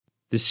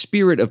The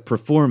spirit of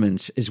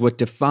performance is what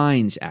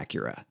defines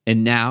Acura.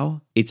 And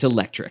now, it's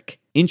electric.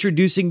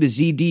 Introducing the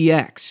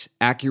ZDX,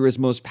 Acura's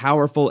most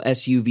powerful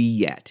SUV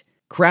yet.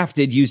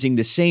 Crafted using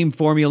the same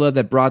formula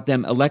that brought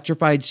them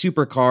electrified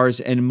supercars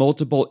and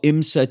multiple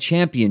IMSA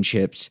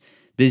championships,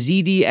 the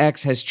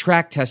ZDX has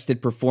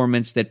track-tested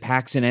performance that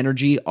packs an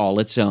energy all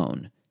its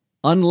own.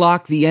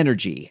 Unlock the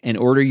energy and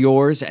order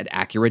yours at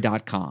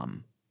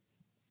Acura.com.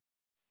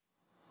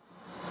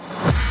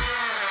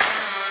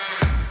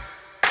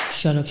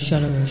 Shut up. Stay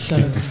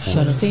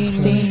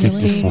in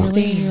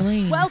your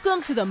lane.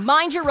 Welcome to the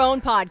Mind Your Own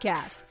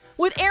podcast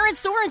with Aaron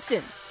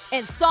Sorensen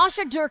and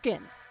Sasha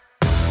Durkin,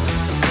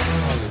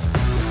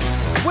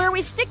 where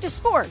we stick to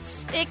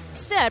sports,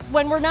 except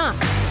when we're not.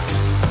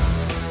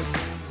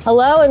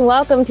 Hello and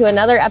welcome to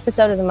another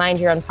episode of the Mind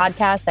Your Own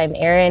podcast. I'm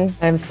Aaron.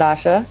 I'm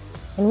Sasha.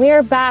 And we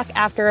are back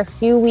after a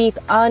few-week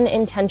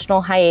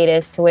unintentional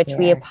hiatus to which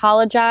we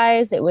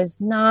apologize. It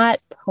was not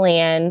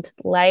planned.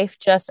 Life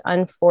just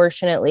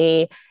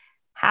unfortunately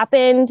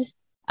happened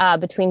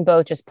between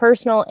both just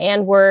personal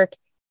and work.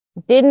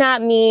 Did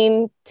not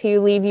mean to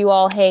leave you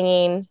all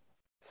hanging,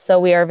 so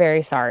we are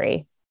very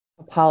sorry.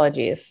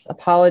 Apologies,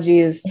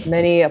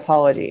 many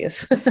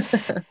apologies.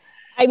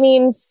 I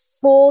mean,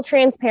 full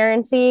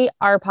transparency,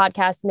 our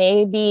podcast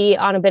may be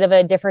on a bit of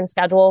a different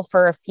schedule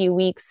for a few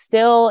weeks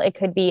still. It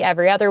could be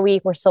every other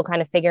week. We're still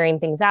kind of figuring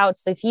things out.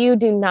 So if you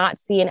do not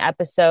see an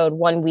episode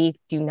one week,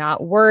 do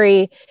not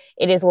worry.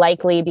 It is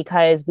likely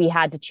because we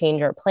had to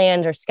change our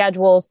plans or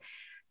schedules.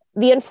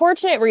 The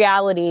unfortunate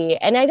reality,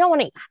 and I don't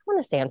want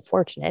to say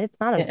unfortunate. It's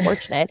not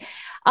unfortunate.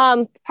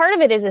 Part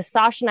of it is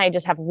Sasha and I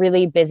just have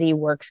really busy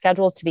work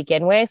schedules to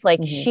begin with.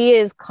 Like she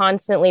is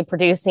constantly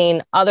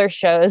producing other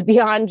shows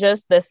beyond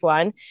just this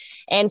one.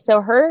 And so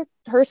her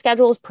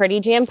schedule is pretty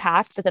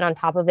jam-packed, but then on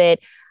top of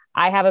it,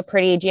 I have a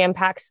pretty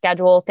jam-packed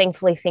schedule.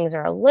 Thankfully, things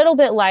are a little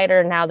bit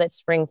lighter now that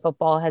spring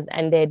football has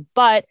ended,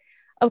 but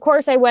of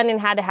course, I went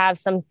and had to have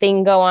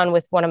something go on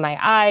with one of my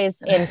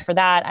eyes. And for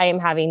that, I am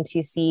having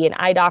to see an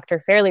eye doctor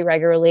fairly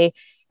regularly.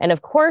 And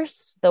of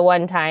course, the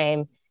one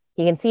time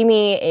he can see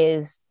me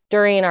is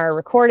during our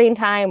recording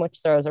time, which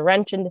throws a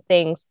wrench into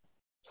things.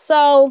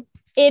 So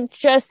it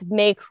just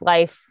makes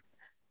life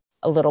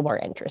a little more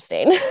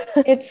interesting.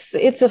 It's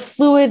a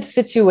fluid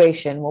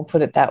situation. We'll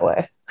put it that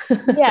way.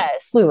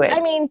 Yes. Fluid.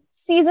 I mean,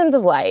 seasons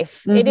of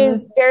life. It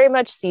is very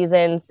much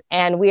seasons,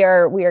 and we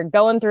are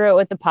going through it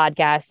with the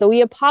podcast. So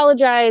we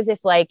apologize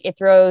if it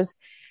throws,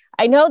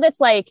 I know that's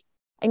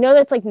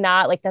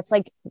not like, that's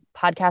like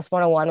podcast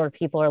 101 where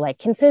people are like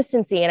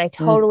consistency. And I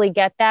totally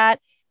get that.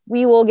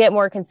 We will get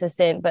more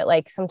consistent, but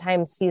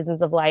sometimes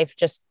seasons of life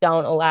just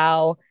don't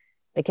allow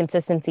the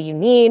consistency you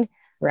need.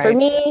 Right. For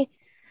me,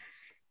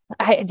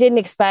 I didn't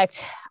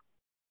expect,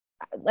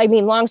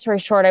 long story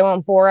short, I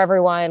won't bore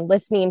everyone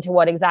listening to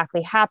what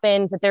exactly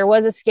happened, but there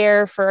was a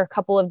scare for a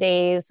couple of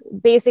days.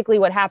 Basically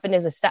what happened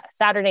is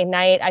Saturday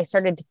night, I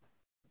started to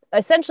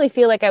essentially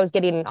feel like I was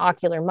getting an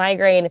ocular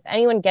migraine. If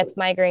anyone gets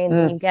migraines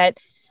and you get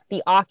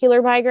the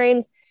ocular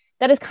migraines,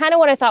 that is kind of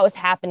what I thought was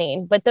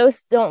happening, but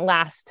those don't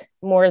last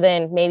more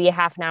than maybe a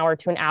half an hour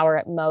to an hour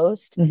at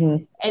most.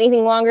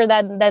 Anything longer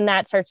than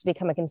that starts to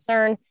become a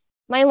concern.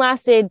 Mine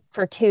lasted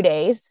for 2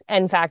 days.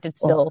 In fact, it's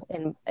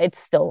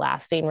still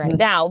lasting right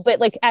now. But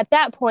at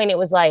that point, it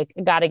was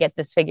got to get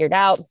this figured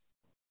out.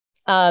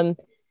 I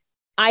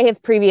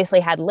have previously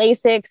had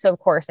LASIK, so of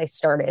course I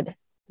started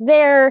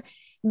there.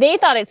 They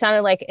thought it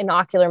sounded like an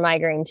ocular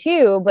migraine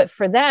too, but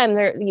for them,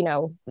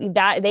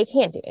 that they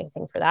can't do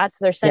anything for that. So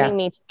they're sending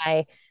me to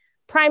my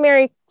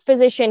primary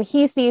physician.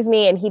 He sees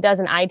me and he does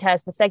an eye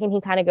test. The second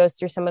he kind of goes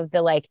through some of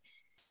the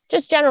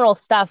just general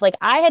stuff.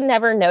 I had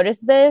never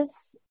noticed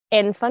this.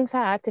 And fun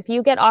fact, if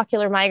you get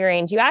ocular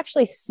migraines, you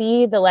actually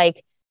see the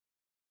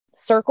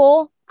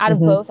circle out of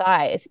both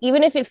eyes.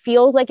 Even if it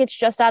feels like it's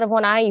just out of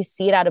one eye, you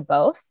see it out of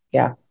both.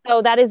 Yeah.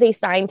 So that is a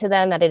sign to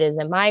them that it is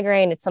a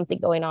migraine. It's something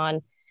going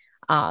on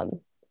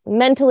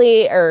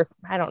mentally, or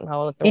I don't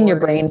know what the in word your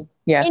brain. is.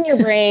 Yeah. In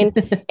your brain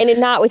and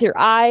not with your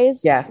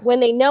eyes. Yeah. When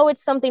they know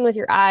it's something with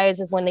your eyes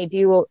is when they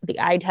do the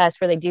eye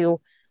test where they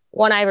do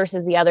one eye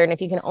versus the other. And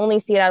if you can only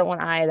see it out of one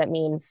eye, that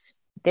means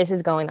this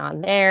is going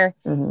on there.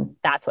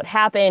 That's what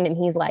happened. And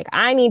he's like,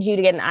 I need you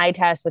to get an eye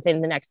test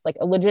within the next,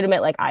 a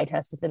legitimate eye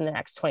test within the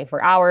next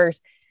 24 hours.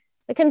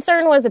 The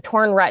concern was a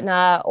torn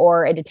retina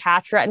or a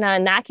detached retina.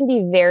 And that can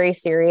be very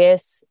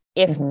serious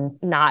if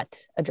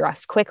not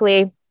addressed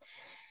quickly.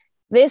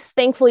 This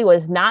thankfully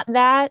was not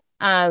that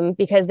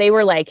because they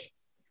were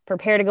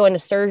prepare to go into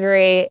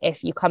surgery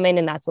if you come in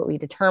and that's what we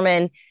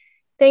determine.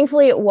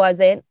 Thankfully it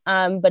wasn't.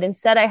 But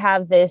instead I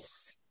have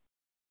this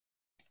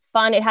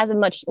it has a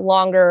much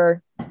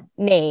longer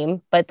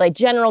name, but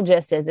general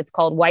gist is it's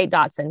called white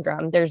dot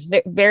syndrome. There's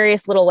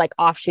various little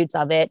offshoots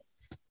of it.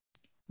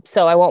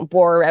 So I won't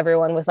bore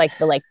everyone with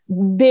the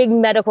big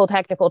medical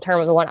technical term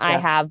of the one I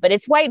have, but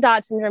it's white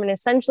dot syndrome. And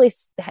essentially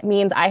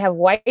means I have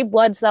white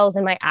blood cells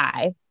in my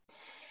eye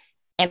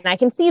and I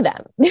can see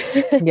them.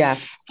 Yeah.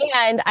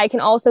 And I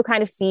can also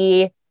kind of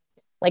see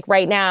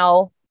right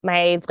now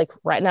my like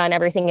retina and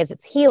everything as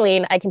it's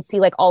healing, I can see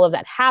like all of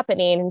that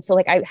happening. And so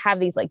like I have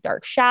these like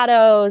dark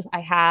shadows.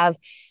 I have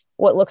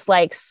what looks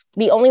like,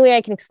 the only way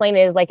I can explain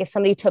it is like if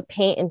somebody took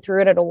paint and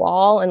threw it at a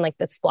wall, and like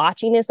the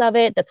splotchiness of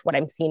it, that's what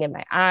I'm seeing in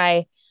my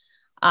eye.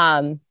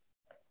 And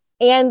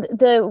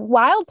the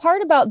wild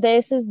part about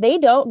this is they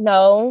don't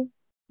know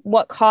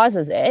what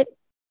causes it.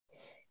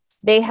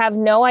 They have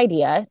no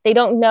idea. They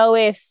don't know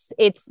if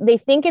they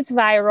think it's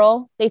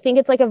viral. They think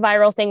it's like a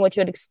viral thing, which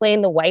would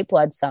explain the white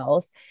blood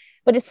cells,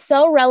 but it's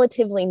so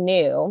relatively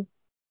new,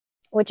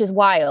 which is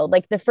wild.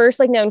 Like the first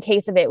like known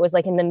case of it was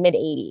like in the mid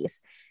 80s.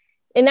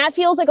 And that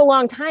feels like a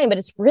long time, but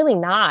it's really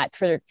not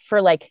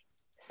for like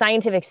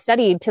scientific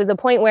study, to the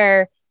point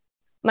where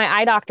my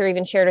eye doctor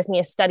even shared with me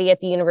a study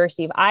at the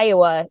University of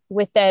Iowa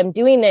with them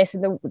doing this.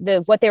 And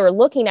what they were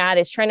looking at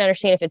is trying to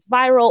understand if it's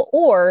viral,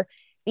 or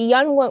the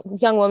young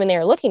woman they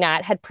were looking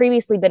at had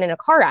previously been in a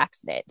car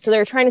accident. So they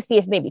were trying to see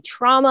if maybe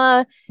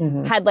trauma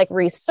had like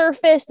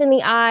resurfaced in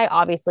the eye.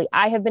 Obviously,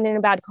 I have been in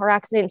a bad car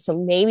accident, so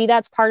maybe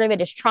that's part of it,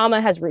 is trauma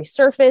has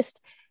resurfaced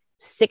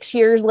 6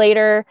 years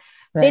later.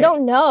 Right. They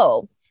don't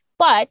know.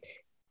 But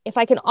if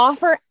I can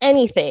offer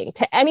anything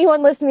to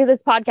anyone listening to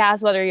this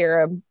podcast, whether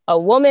you're a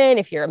woman,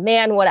 if you're a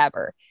man,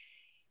 whatever,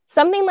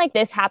 something like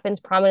this happens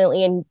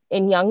prominently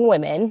in young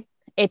women.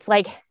 It's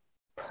like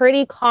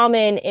pretty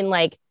common in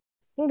like,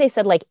 I think they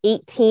said like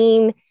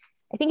 18.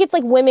 I think it's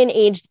like women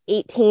aged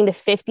 18 to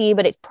 50,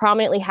 but it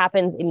prominently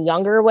happens in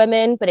younger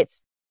women, but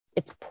it's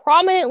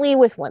prominently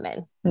with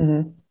women.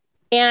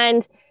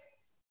 And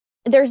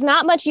there's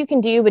not much you can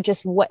do, but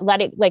just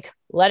let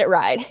it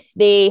ride.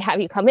 They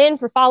have you come in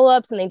for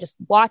follow-ups and they just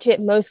watch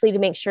it, mostly to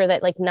make sure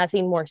that like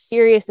nothing more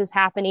serious is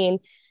happening,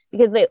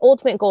 because the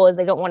ultimate goal is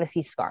they don't want to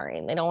see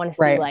scarring. They don't want to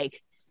see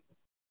like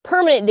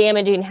permanent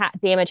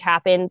damage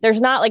happen.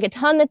 There's not like a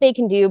ton that they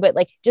can do, but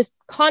like just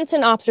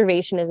constant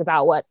observation is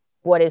about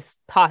what is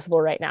possible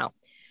right now.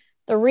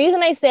 The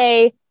reason I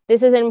say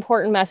this is an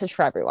important message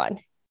for everyone,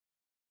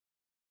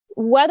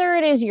 whether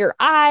it is your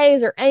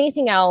eyes or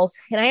anything else,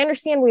 and I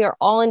understand we are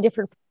all in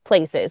different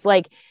places,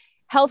 like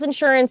health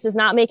insurance does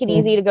not make it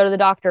easy to go to the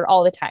doctor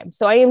all the time.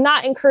 So I am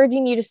not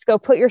encouraging you just to go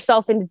put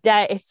yourself into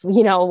debt if,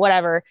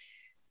 whatever.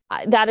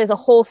 That is a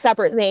whole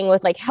separate thing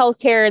with like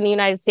healthcare in the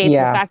United States.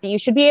 Yeah. The fact that you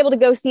should be able to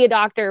go see a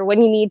doctor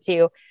when you need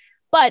to.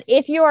 But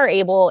if you are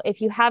able,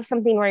 if you have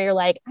something where you're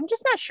like, I'm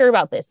just not sure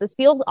about this, this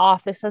feels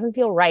off, this doesn't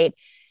feel right.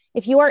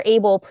 If you are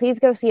able, please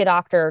go see a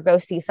doctor or go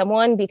see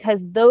someone,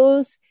 because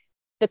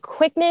the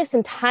quickness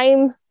and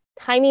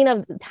timing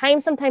of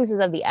time sometimes is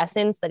of the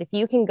essence, that if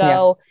you can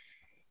go,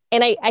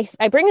 and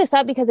I bring this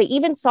up because I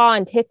even saw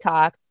on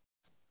TikTok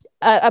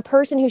a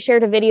person who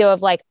shared a video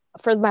of like,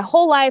 for my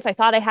whole life, I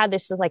thought I had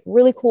this like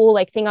really cool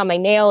like thing on my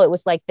nail. It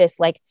was like this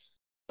like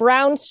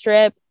brown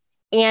strip,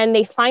 and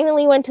they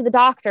finally went to the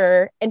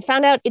doctor and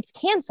found out it's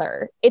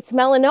cancer. It's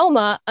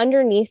melanoma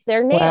underneath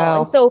their nail. Wow.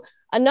 And so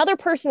another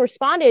person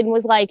responded and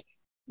was like,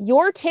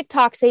 your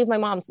TikTok saved my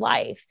mom's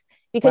life,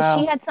 because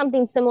she had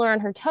something similar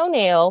on her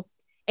toenail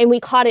and we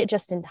caught it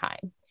just in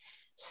time.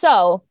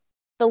 So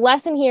the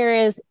lesson here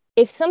is,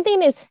 if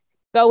something is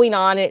going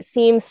on and it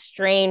seems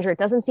strange or it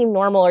doesn't seem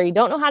normal or you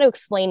don't know how to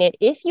explain it,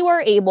 if you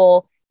are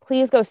able,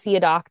 please go see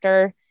a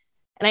doctor.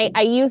 And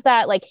I use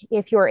that, like,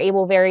 if you are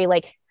able, very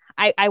like,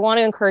 I want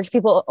to encourage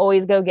people to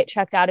always go get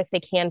checked out if they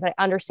can, but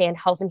I understand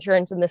health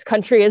insurance in this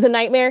country is a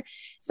nightmare.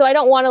 So I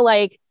don't want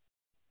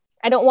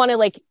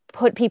to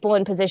put people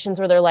in positions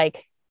where they're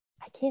like,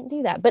 I can't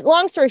do that. But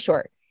long story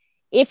short,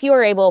 if you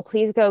are able,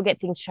 please go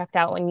get things checked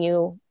out when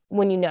you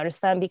notice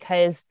them,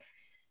 because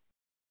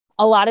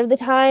a lot of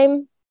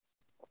times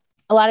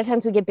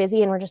we get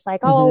busy and we're just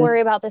like, oh, I'll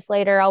worry about this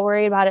later. I'll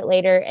worry about it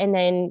later. And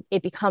then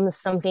it becomes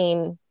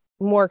something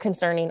more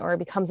concerning, or it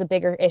becomes a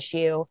bigger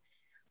issue.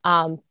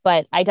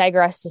 But I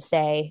digress to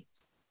say,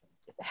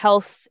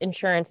 health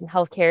insurance and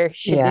healthcare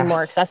should be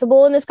more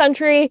accessible in this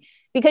country,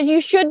 because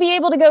you should be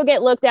able to go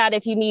get looked at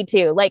if you need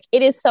to. Like,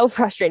 it is so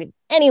frustrating.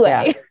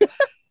 Anyway. Yeah.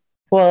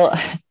 Well,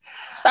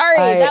 sorry,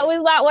 that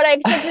was not what I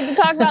expected to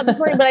talk about this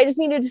morning, but I just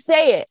needed to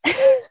say it.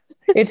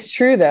 It's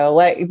true though.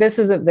 Like, this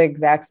isn't the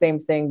exact same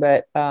thing,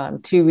 but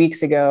 2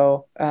 weeks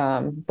ago,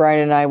 Brian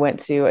and I went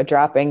to a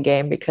drop-in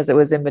game because it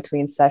was in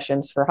between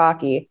sessions for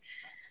hockey,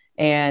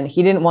 and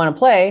he didn't want to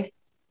play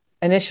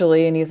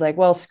initially. And he's like,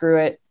 well, screw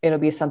it. It'll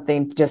be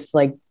something just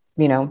like,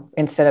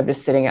 instead of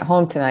just sitting at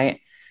home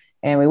tonight.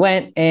 And we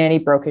went, and he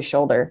broke his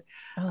shoulder,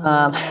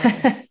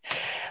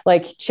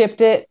 like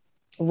chipped it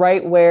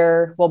right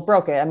where,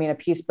 broke it. I mean, a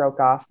piece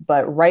broke off,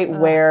 but right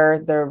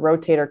where the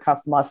rotator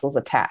cuff muscles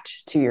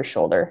attach to your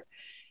shoulder.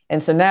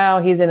 And so now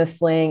he's in a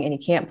sling, and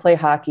he can't play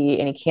hockey,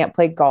 and he can't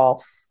play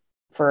golf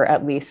for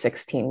at least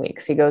 16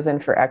 weeks. He goes in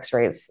for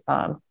x-rays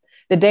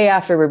the day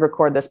after we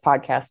record this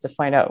podcast to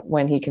find out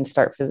when he can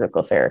start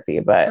physical therapy.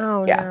 But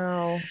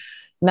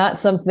not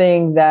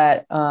something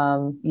that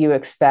you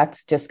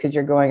expect just because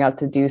you're going out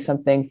to do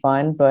something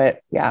fun.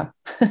 But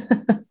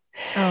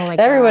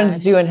everyone's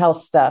doing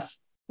health stuff.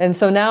 And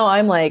so now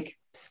I'm like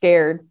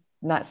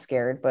not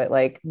scared, but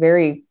like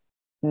very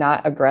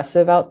not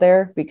aggressive out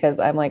there, because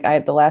I'm like,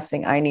 the last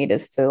thing I need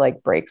is to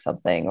like break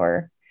something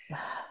or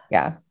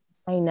yeah.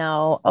 I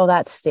know. Oh,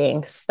 that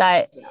stinks.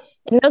 And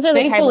those are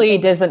the thankfully type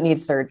of things, doesn't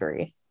need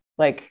surgery.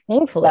 Like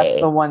thankfully.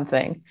 that's the one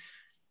thing.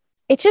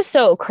 It's just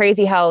so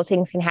crazy how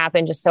things can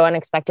happen just so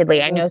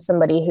unexpectedly. I know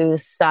somebody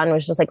whose son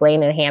was just like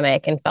laying in a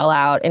hammock and fell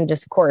out and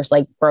just, of course,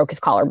 like broke his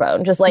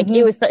collarbone. Just like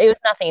it was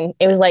nothing.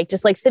 It was like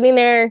just like sitting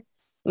there,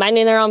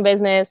 minding their own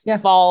business,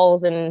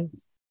 falls, and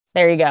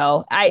there you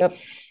go.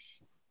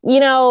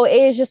 You know,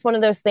 it is just one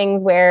of those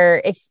things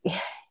where if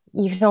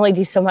you can only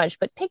do so much,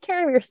 but take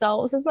care of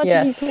yourselves as much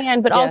as you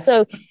can. But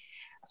also,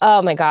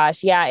 oh my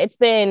gosh, it's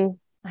been.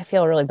 I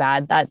feel really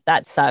bad.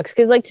 That sucks.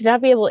 Cause like to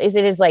not be able, is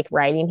it his like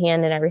writing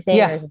hand and everything?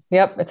 Yeah.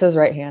 Yep. It's his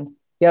right hand.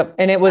 Yep.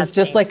 And it was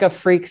just like a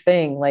freak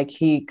thing. Like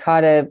he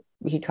caught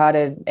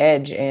an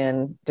edge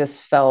and just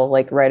fell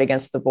like right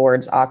against the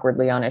boards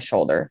awkwardly on his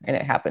shoulder, and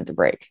it happened to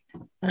break.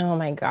 Oh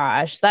my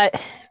gosh.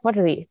 What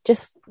are they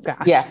just,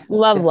 gosh,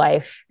 love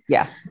life.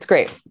 Yeah. It's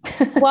great.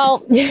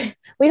 Well,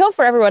 we hope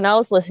for everyone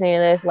else listening to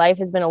this, life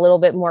has been a little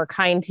bit more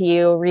kind to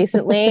you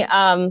recently.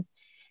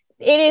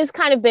 It has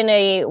kind of been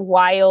a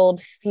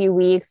wild few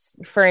weeks.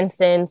 For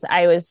instance,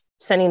 I was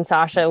sending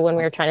Sasha when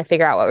we were trying to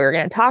figure out what we were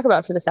going to talk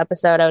about for this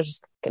episode.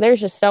 There's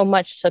just so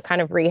much to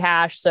kind of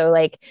rehash. So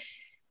like,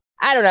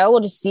 I don't know, we'll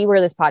just see where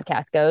this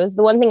podcast goes.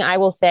 The one thing I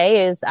will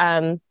say is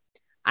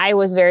I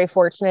was very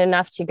fortunate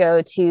enough to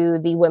go to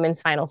the women's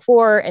Final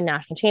Four and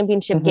national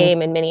championship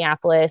game in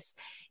Minneapolis.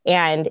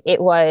 And it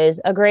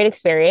was a great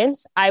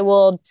experience. I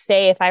will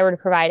say, if I were to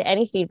provide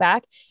any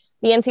feedback,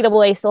 the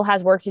NCAA still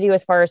has work to do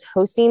as far as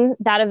hosting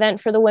that event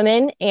for the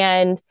women.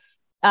 And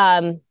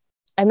I'm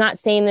not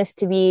saying this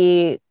to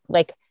be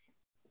like,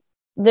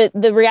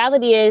 the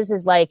reality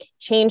is like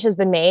change has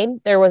been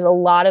made. There was a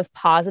lot of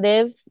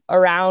positive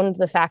around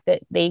the fact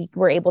that they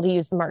were able to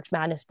use the March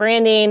Madness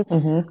branding.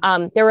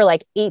 There were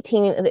like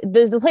 18,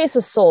 the place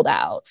was sold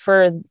out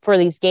for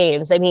these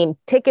games. I mean,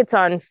 tickets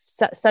on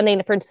Sunday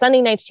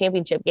night's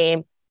championship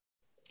game,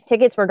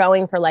 tickets were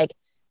going for like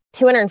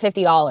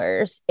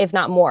 $250, if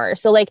not more.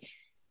 So like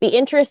the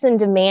interest and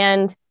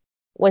demand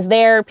was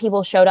there.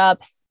 People showed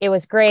up. It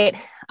was great.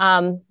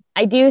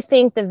 I do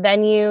think the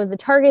venue, the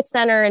Target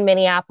Center in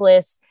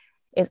Minneapolis,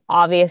 is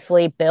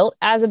obviously built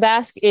as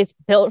it's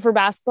built for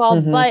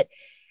basketball, but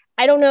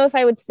I don't know if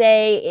I would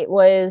say it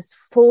was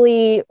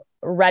fully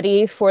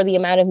ready for the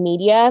amount of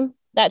media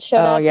that showed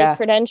up.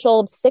 They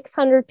credentialed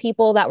 600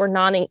 people that were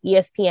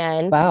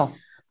non-ESPN. Wow.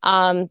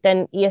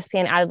 Then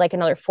ESPN added like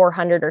another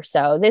 400 or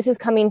so. This is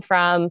coming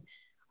from,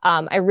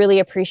 I really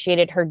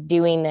appreciated her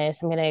doing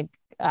this. I'm going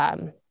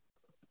to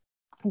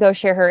go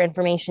share her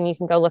information. You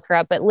can go look her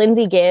up. But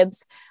Lindsay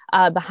Gibbs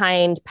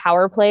behind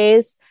Power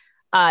Plays,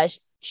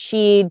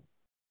 she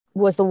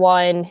was the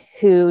one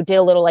who did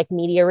a little like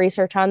media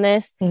research on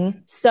this.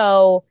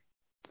 So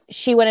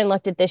she went and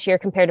looked at this year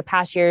compared to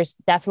past years.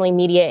 Definitely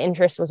media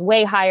interest was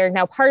way higher.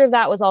 Now, part of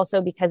that was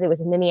also because it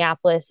was in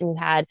Minneapolis and you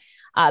had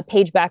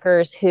Paige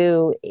Beckers,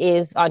 who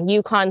is on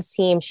UConn's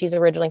team. She's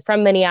originally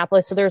from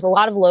Minneapolis. So there's a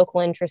lot of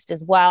local interest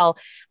as well,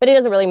 but it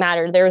doesn't really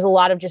matter. There was a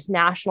lot of just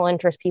national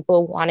interest.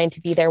 People wanted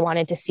to be there,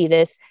 wanted to see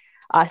this.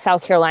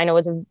 South Carolina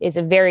is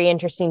a very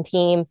interesting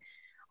team.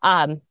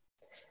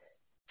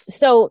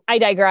 So I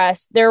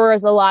digress. There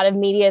was a lot of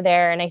media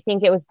there, and I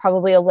think it was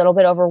probably a little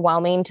bit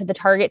overwhelming to the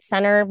Target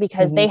Center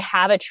because they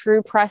have a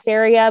true press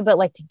area, but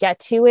like to get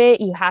to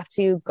it, you have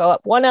to go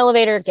up one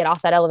elevator, get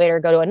off that elevator,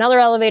 go to another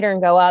elevator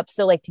and go up.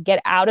 So like to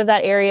get out of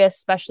that area,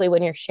 especially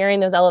when you're sharing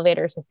those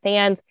elevators with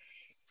fans,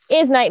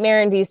 is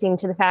nightmare inducing,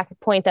 to the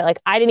point that like,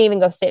 I didn't even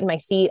go sit in my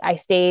seat. I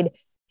stayed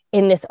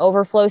in this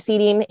overflow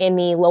seating in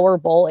the lower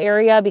bowl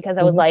area because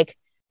I was like,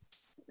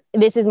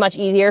 this is much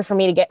easier for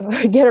me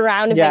to get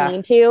around if I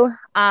need to.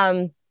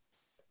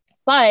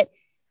 But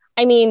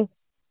I mean,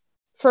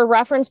 for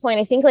reference point,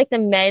 I think like the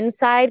men's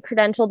side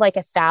credentialed like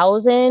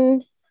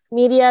 1,000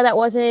 media that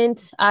wasn't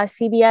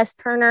CBS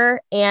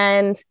Turner.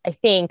 And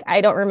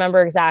I don't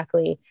remember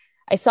exactly.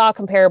 I saw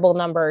comparable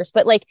numbers,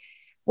 but like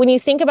when you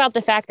think about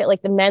the fact that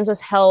like the men's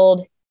was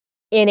held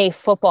in a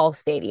football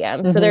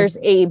stadium, so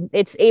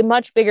it's a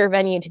much bigger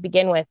venue to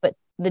begin with, but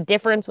the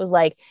difference was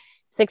like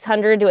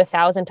 600 to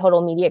 1,000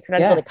 total media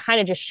credential. That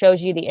kind of just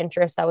shows you the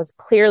interest that was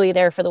clearly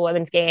there for the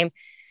women's game.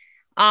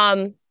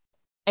 I'm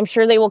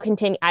sure they will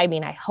continue. I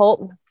mean, I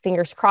hope,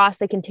 fingers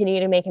crossed, they continue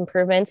to make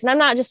improvements. And I'm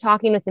not just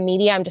talking with the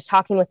media. I'm just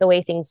talking with the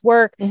way things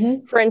work.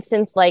 For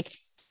instance, like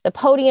the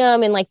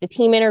podium and like the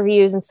team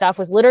interviews and stuff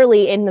was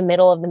literally in the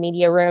middle of the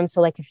media room.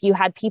 So like if you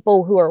had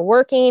people who are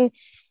working,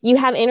 you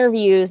have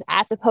interviews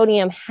at the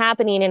podium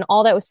happening, and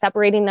all that was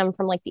separating them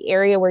from like the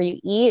area where you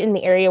eat and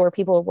the area where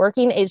people are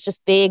working is just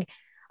big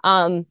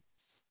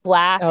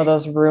black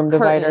those room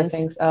divider curtains.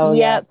 Things.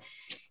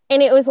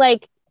 And it was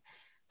like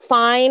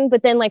fine,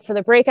 but then like for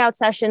the breakout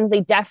sessions, they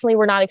definitely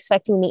were not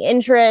expecting the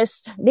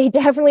interest.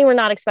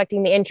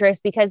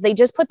 Because they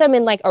just put them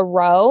in like a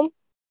row,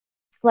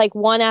 like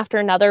one after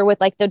another with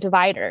like the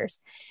dividers.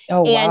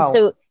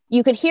 So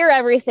you could hear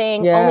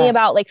everything. Only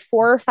about like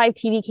 4 or 5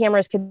 TV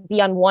cameras could be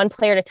on one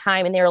player at a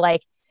time, and they were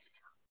like,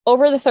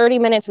 over the 30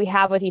 minutes we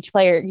have with each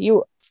player,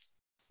 you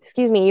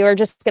are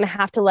just going to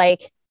have to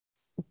like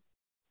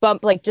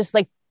bump, like just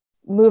like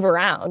move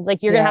around.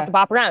 Like you're going to have to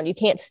bop around. You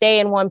can't stay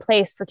in one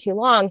place for too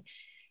long.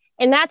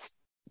 And that's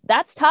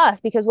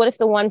tough, because what if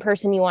the one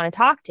person you want to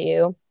talk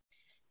to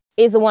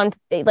is the one,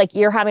 like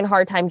you're having a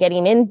hard time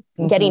getting in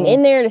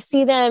there to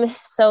see them.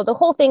 So the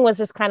whole thing was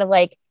just kind of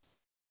like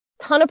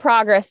ton of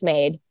progress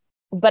made,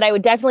 but I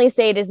would definitely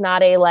say it is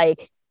not a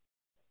like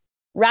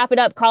wrap it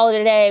up, call it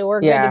a day,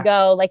 we're good to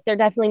go. Like there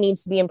definitely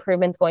needs to be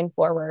improvements going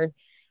forward.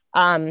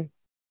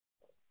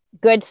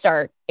 Good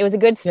start. It was a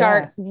good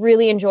start,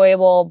 really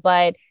enjoyable,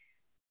 but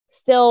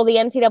still the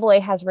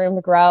NCAA has room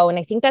to grow. And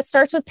I think that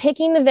starts with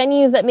picking the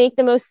venues that make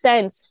the most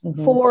sense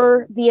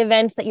for the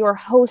events that you are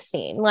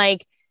hosting.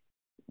 Like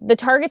the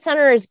Target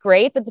Center is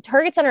great, but the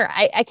Target Center,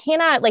 I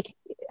cannot, like,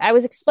 I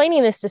was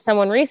explaining this to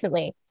someone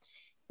recently.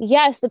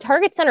 Yes, the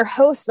Target Center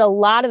hosts a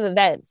lot of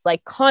events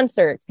like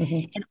concerts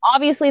and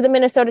obviously the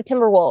Minnesota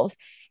Timberwolves,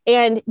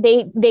 and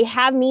they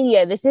have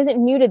media. This isn't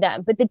new to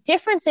them, but the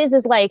difference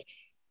is like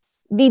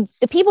the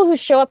people who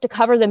show up to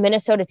cover the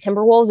Minnesota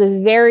Timberwolves is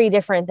very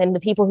different than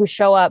the people who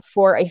show up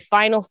for a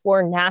Final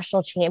Four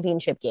national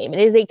championship game. It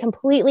is a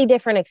completely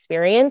different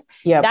experience.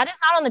 Yep. That is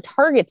not on the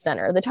Target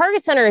Center. The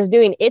Target Center is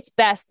doing its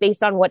best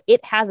based on what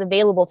it has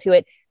available to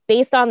it,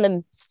 based on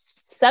the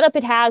setup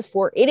it has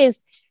for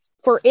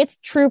its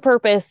true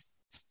purpose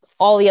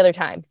all the other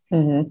times.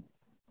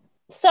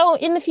 So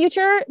in the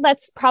future,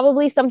 that's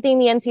probably something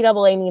the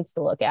NCAA needs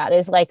to look at,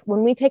 is like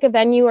when we pick a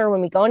venue or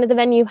when we go into the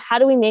venue, how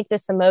do we make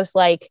this the most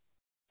like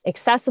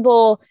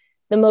accessible,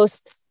 the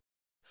most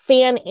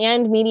fan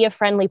and media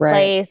friendly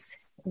place?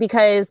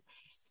 Because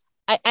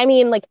I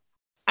mean, like,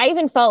 I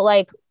even felt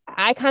like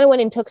I kind of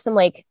went and took some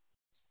like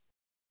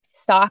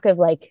stock of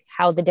like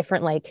how the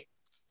different, like,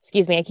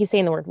 excuse me, I keep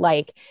saying the word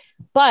like,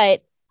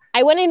 but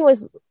I went and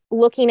was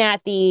looking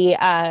at the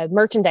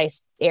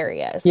merchandise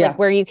areas, like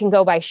where you can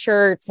go buy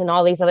shirts and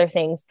all these other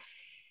things.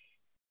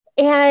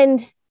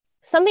 And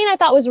something I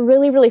thought was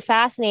really, really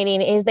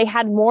fascinating is they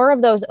had more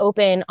of those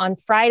open on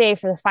Friday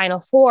for the Final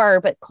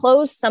Four, but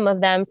closed some of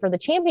them for the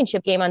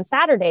championship game on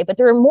Saturday. But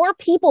there were more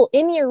people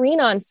in the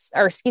arena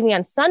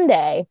on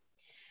Sunday.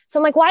 So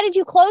I'm like, why did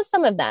you close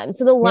some of them?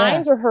 So the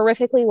lines were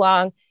horrifically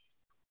long.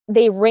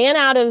 They ran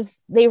out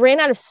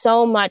of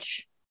so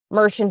much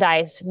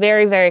merchandise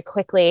very, very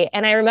quickly.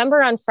 And I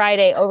remember on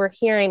Friday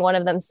overhearing one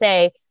of them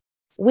say,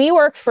 we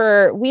work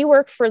for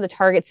the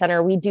Target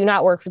Center. We do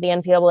not work for the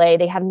NCAA.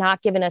 They have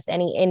not given us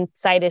any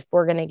insight if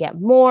we're going to get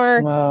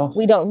more. Wow.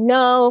 We don't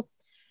know.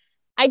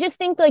 I just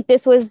think like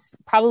this was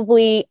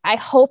probably, I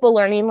hope, a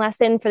learning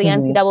lesson for the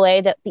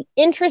NCAA, that the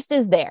interest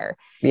is there.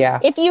 Yeah.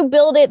 If you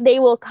build it, they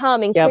will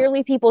come. And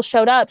clearly people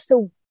showed up.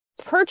 So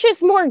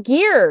purchase more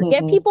gear,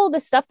 get people the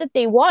stuff that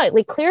they want.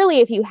 Like clearly,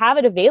 if you have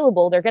it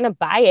available, they're going to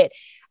buy it.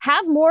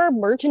 Have more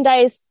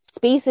merchandise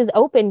spaces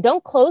open.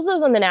 Don't close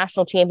those on the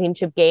national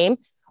championship game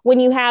when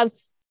you have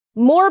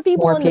more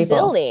people in the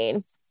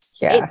building.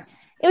 Yeah.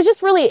 It was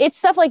just really, it's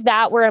stuff like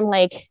that where I'm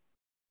like,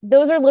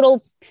 those are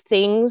little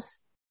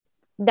things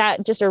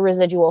that just are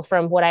residual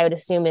from what I would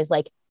assume is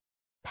like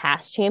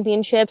past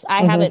championships.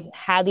 I haven't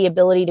had the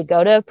ability to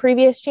go to a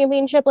previous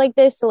championship like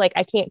this. So like,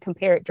 I can't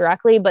compare it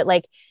directly, but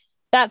like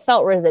that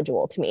felt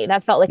residual to me.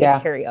 That felt like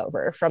a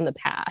carryover from the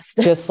past.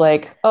 Just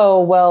like,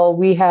 oh, well,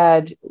 we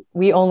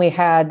only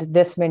had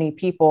this many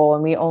people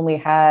and we only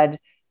had,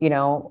 you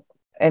know,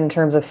 in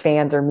terms of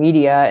fans or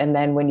media. And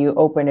then when you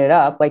open it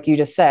up, like you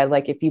just said,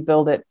 like if you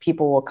build it,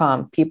 people will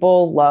come.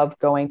 People love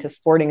going to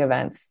sporting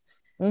events,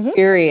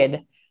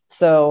 period.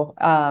 So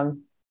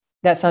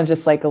that sounds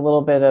just like a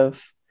little bit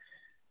of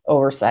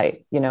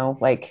oversight, you know,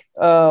 like,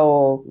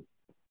 oh,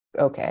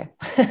 okay.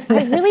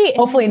 I really,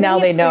 hopefully now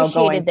they know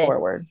going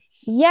forward.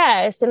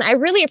 Yes. And I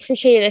really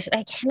appreciate this.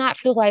 I cannot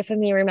for the life of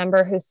me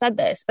remember who said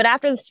this, but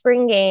after the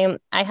spring game,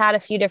 I had a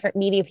few different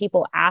media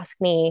people ask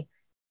me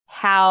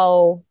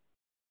how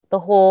the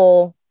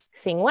whole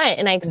thing went.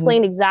 And I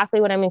explained exactly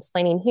what I'm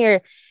explaining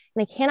here.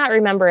 And I cannot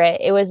remember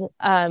it. It was,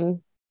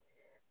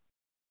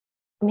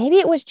 maybe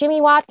it was Jimmy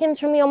Watkins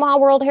from the Omaha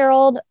World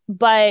Herald,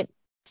 but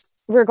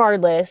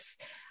regardless,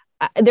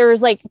 there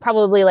was like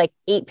probably like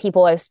 8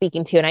 people I was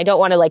speaking to, and I don't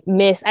want to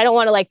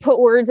like put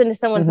words into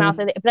someone's mouth,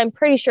 but I'm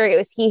pretty sure it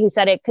was he who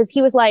said it. Cause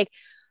he was like,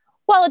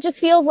 well, it just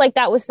feels like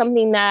that was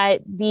something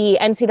that the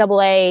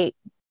NCAA,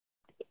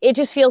 it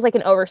just feels like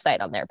an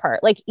oversight on their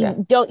part. Like,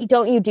 don't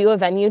you do a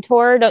venue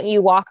tour? Don't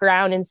you walk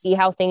around and see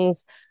how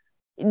things,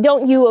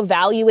 don't you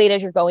evaluate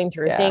as you're going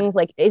through things?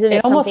 Like, isn't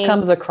it almost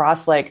comes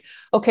across like,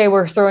 okay,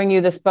 we're throwing you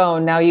this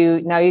bone. Now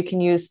you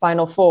can use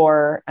Final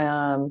Four.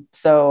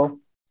 So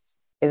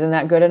isn't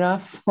that good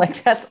enough?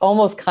 Like, that's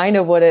almost kind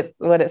of what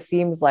it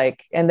seems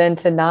like. And then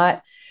to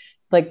not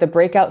like the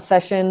breakout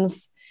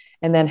sessions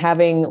and then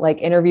having like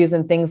interviews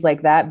and things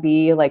like that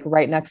be like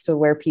right next to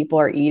where people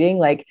are eating.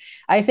 Like,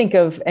 I think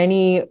of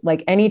any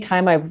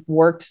time I've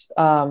worked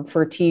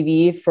for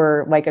TV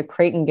for like a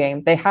Creighton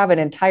game, they have an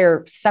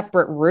entire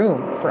separate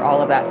room for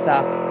all of that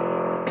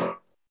stuff.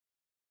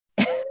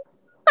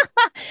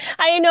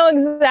 I know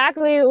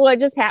exactly what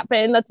just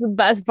happened. That's the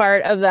best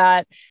part of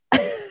that.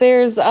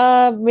 There's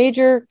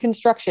major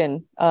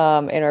construction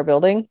in our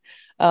building.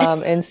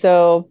 And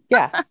so,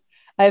 yeah,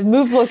 I've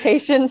moved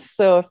locations.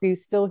 So if you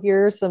still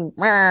hear some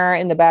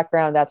in the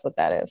background, that's what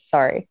that is.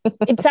 Sorry.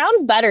 It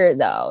sounds better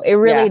though. It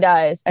really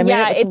does. I mean,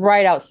 it's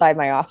right outside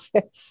my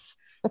office.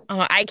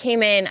 I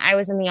came in, I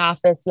was in the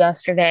office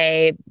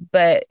yesterday,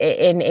 but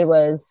it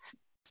was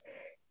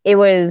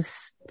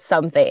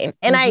something.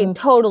 And I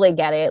totally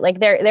get it. Like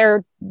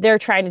they're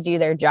trying to do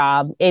their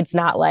job. It's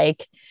not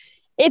like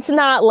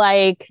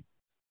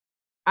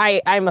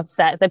I'm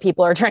upset that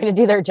people are trying to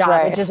do their job.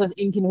 Right. It just was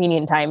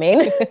inconvenient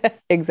timing.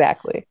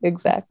 Exactly.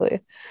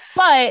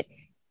 But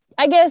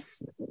I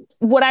guess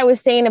what I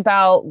was saying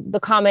about the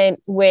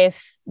comment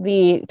with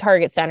the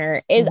Target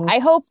Center is I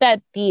hope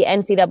that the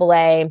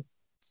NCAA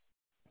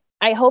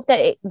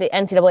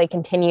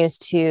continues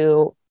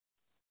to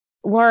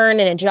learn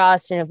and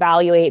adjust and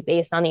evaluate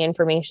based on the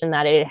information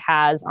that it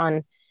has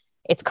on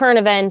its current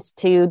events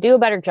to do a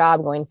better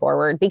job going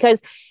forward.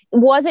 Because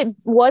was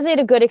it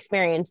a good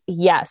experience?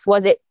 Yes.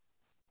 Was it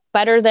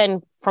better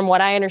than, from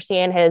what I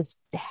understand, has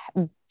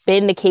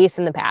been the case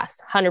in the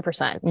past?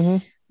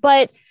 100%.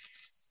 But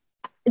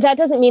that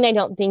doesn't mean I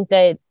don't think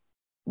that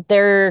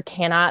there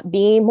cannot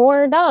be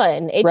more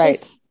done.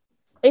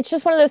 It's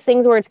just one of those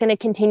things where it's going to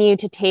continue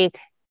to take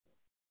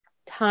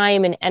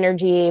time and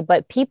energy,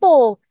 but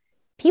people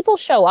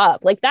show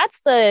up. Like that's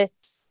the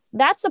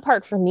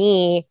part for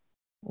me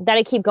that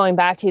I keep going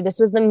back to. This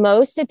was the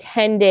most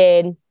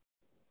attended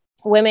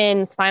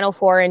women's Final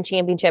Four and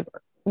championship.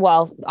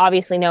 Well,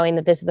 obviously knowing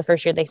that this is the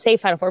first year they say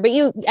Final Four, but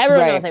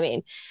everyone knows what I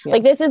mean. Yeah.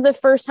 Like this is the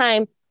first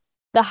time,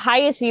 the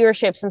highest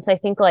viewership since I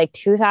think like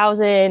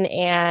 2000,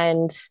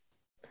 and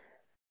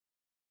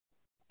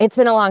it's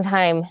been a long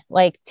time.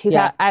 Like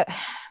 2000,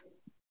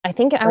 I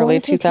think I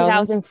want to say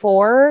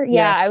 2004.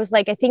 Yeah, I was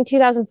like, I think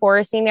 2004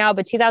 is standing out,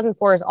 but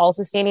 2004 is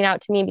also standing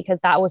out to me because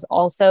that was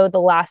also the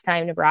last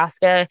time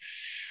Nebraska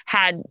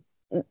had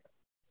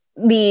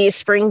the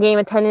spring game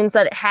attendance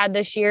that it had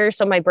this year.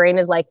 So my brain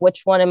is like,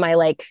 which one am I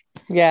like?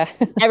 Yeah,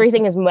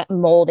 everything is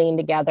molding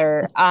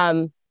together.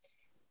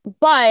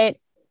 But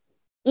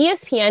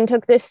ESPN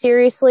took this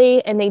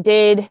seriously, and they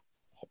did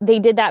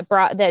that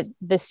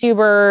the Sue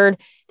Bird,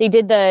 they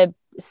did the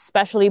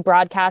specialty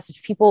broadcast,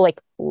 which people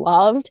like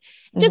loved.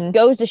 It just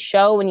goes to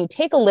show when you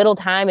take a little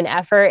time and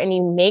effort and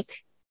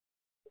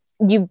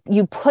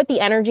you put the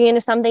energy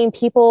into something,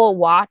 people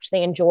watch,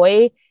 they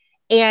enjoy.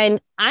 And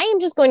I am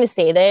just going to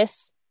say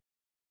this.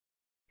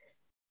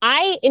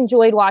 I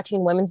enjoyed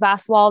watching women's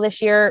basketball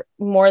this year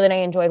more than I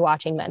enjoyed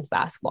watching men's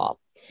basketball.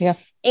 Yeah.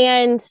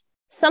 And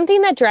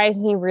something that drives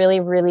me really,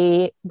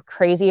 really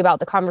crazy about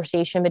the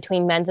conversation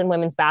between men's and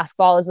women's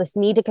basketball is this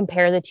need to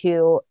compare the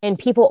two. And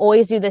people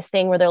always do this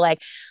thing where they're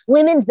like,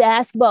 women's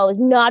basketball is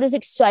not as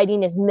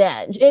exciting as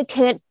men's. It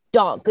can't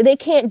dunk. They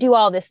can't do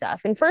all this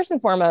stuff. And first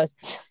and foremost,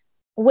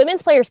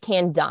 women's players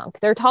can dunk.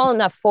 They're tall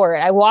enough for it.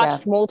 I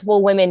watched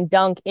multiple women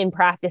dunk in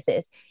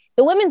practices.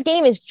 The women's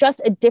game is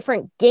just a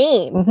different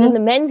game than the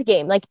men's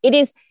game. Like it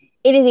is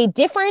a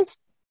different,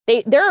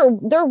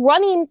 they're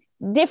running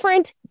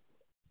different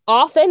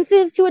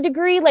offenses to a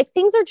degree. Like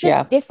things are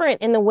just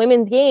different in the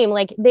women's game.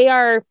 Like they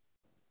are,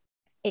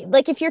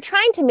 like if you're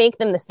trying to make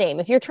them the same,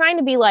 if you're trying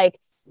to be like,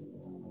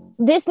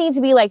 this needs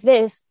to be like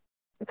this,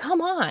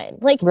 come on.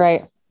 Like,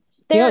 right.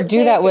 You don't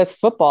do that with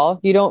football.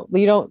 You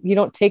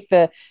don't take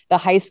the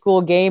high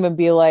school game and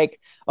be like,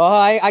 oh,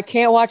 I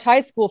can't watch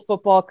high school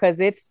football because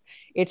it's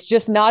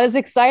just not as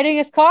exciting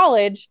as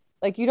college.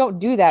 Like you don't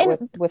do that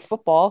with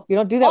football. You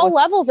don't do that. All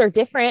levels are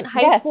different.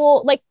 High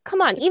school, like, come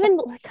on, even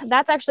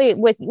that's actually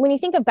when you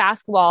think of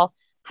basketball,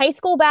 high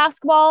school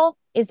basketball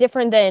is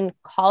different than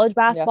college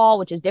basketball,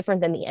 which is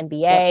different than the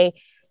NBA.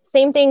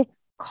 Same thing.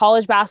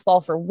 College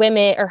basketball for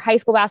women or high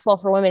school basketball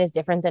for women is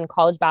different than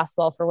college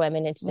basketball for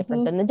women. It's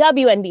different than the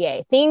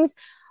WNBA. Things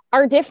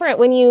are different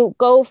when you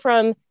go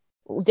from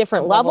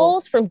different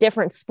levels, from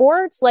different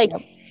sports. Like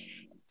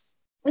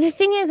the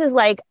thing is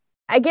like,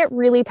 I get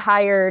really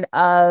tired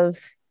of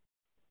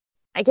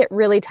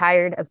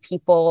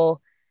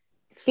people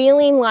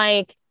feeling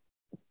like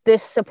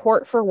this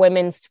support for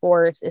women's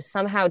sports is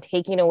somehow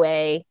taking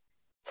away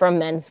from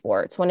men's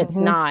sports when it's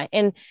not.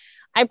 And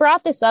I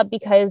brought this up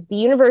because the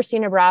University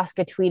of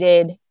Nebraska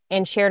tweeted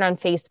and shared on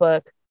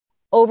Facebook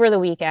over the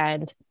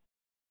weekend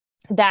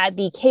that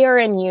the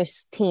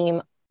KRNU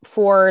team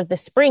for the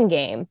spring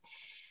game.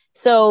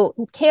 So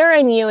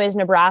KRNU is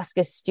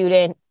Nebraska's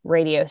student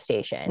radio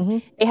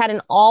station. They had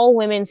an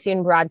all-women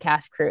student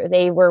broadcast crew.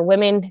 They were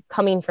women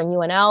coming from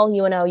UNL,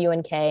 UNO,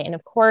 UNK. And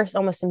of course,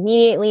 almost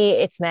immediately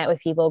it's met with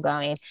people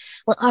going,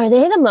 well, are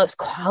they the most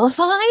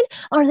qualified?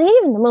 Are they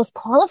even the most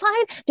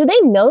qualified? Do they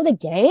know the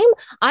game?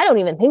 I don't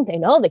even think they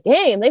know the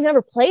game. They've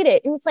never played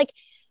it. And it's like,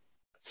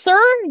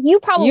 sir, you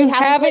probably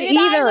haven't played it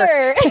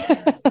either.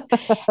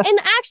 And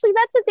actually,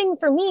 that's the thing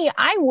for me.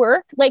 I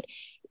work like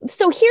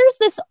so here's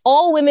this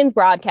all women's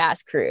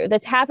broadcast crew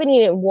that's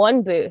happening in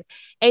one booth,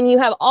 and you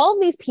have all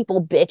of these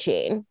people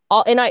bitching,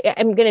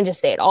 I'm going to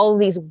just say it, all of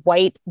these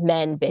white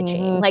men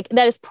bitching, like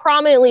that is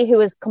prominently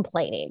who is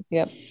complaining.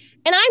 Yep.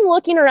 And I'm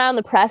looking around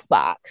the press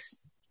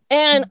box,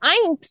 and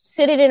I'm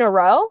seated in a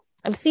row.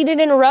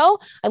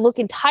 I look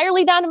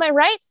entirely down to my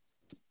right.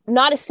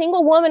 Not a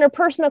single woman or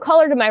person of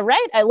color to my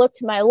right. I look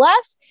to my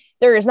left.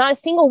 There is not a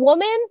single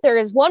woman. There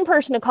is one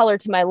person of color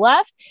to my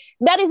left.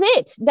 That is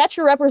it. That's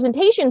your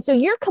representation. So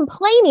you're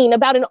complaining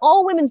about an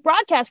all women's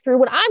broadcast crew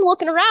when I'm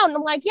looking around and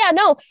I'm like, yeah,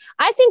 no,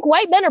 I think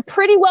white men are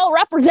pretty well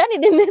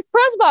represented in this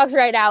press box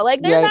right now.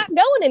 Like they're not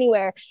going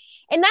anywhere.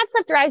 And that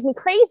stuff drives me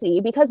crazy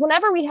because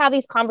whenever we have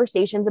these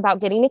conversations about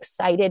getting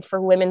excited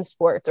for women's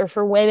sports or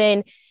for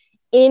women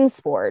in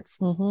sports,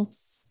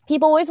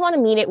 people always want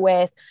to meet it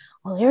with,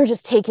 well, you're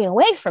just taking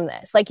away from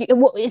this. Like,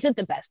 is it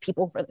the best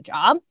people for the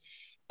job?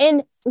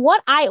 And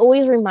what I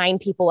always remind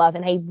people of,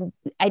 and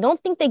I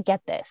don't think they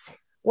get this,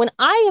 when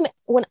I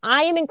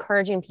am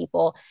encouraging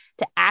people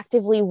to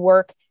actively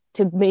work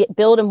to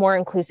build a more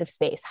inclusive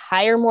space,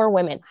 hire more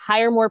women,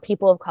 hire more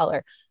people of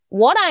color,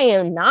 what I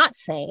am not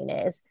saying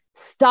is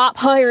stop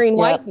hiring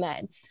white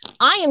men.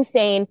 I am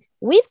saying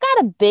we've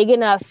got a big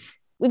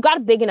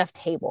enough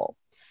table.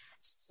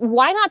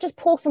 Why not just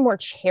pull some more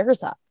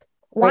chairs up?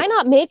 Why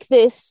not make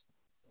this?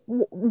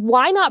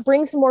 Why not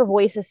bring some more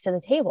voices to the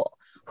table?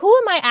 Who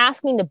am I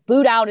asking to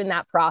boot out in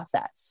that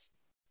process?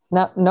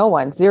 No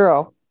one,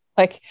 zero.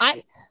 Like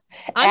I'm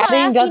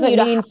adding doesn't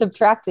mean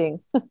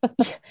subtracting.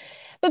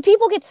 But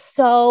people get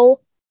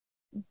so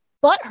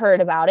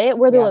butthurt about it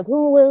where they're like,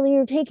 oh, well,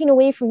 you're taking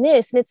away from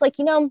this. And it's like,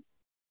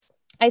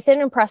 I sit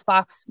in a press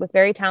box with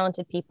very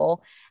talented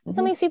people. And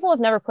some of these people have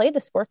never played the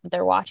sport that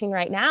they're watching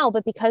right now,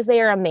 but because they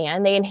are a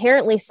man, they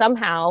inherently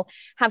somehow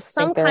have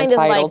some kind of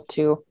like,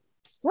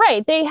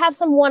 right. They have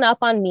some one up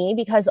on me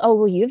because, oh,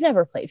 well, you've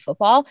never played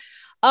football.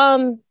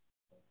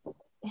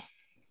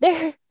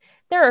 There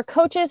are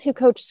coaches who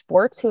coach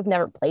sports who have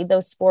never played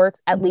those sports,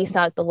 at least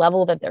not at the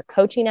level that they're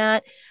coaching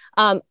at.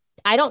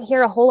 I don't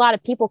hear a whole lot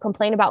of people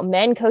complain about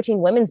men coaching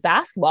women's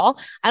basketball.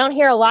 I don't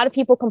hear a lot of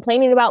people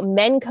complaining about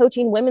men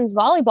coaching women's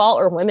volleyball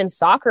or women's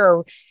soccer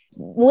or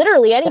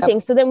literally anything.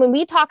 Yep. So then when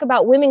we talk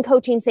about women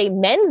coaching, say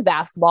men's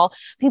basketball,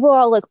 people are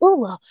all like, oh,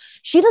 well,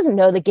 she doesn't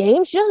know the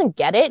game. She doesn't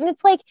get it. And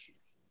it's like,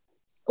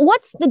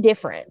 what's the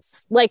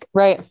difference? Like,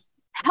 right.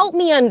 Help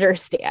me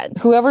understand.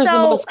 Whoever's the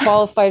most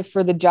qualified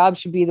for the job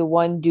should be the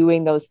one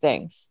doing those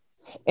things.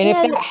 And if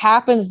that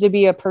happens to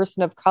be a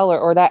person of color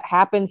or that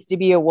happens to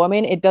be a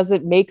woman, it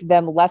doesn't make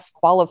them less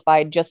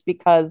qualified just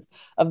because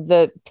of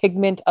the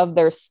pigment of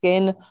their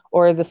skin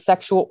or the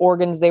sexual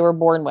organs they were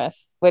born with.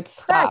 Let's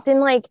stop. And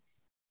like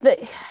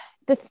the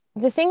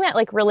thing that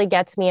like really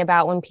gets me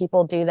about when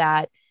people do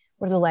that,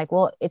 where they're like,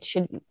 well,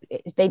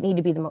 they need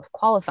to be the most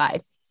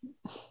qualified.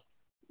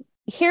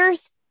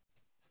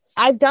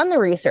 I've done the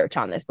research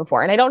on this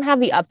before and I don't have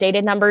the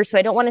updated numbers. So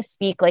I don't want to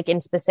speak like in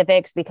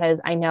specifics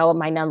because I know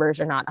my numbers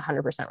are not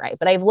 100% right,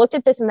 but I've looked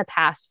at this in the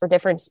past for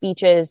different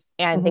speeches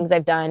and things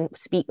I've done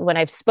when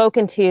I've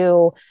spoken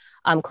to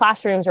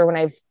classrooms or when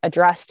I've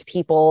addressed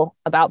people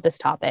about this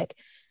topic.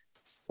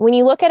 When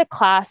you look at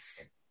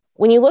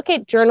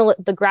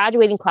the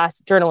graduating class,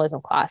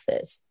 journalism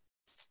classes,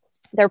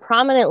 they're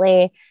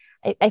prominently,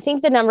 I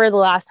think the number the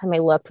last time I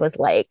looked was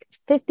like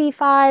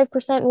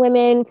 55%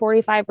 women,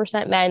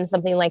 45% men,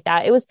 something like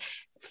that. It was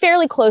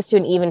fairly close to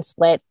an even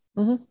split,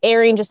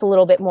 airing just a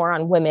little bit more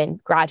on women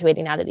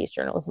graduating out of these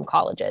journalism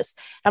colleges.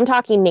 I'm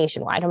talking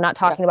nationwide. I'm not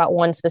talking about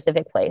one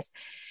specific place.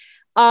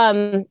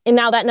 And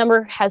now that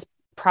number has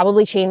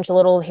probably changed a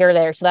little here or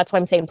there. So that's why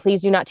I'm saying,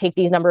 please do not take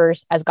these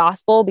numbers as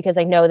gospel because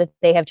I know that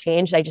they have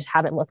changed. I just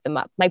haven't looked them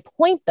up. My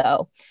point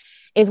though,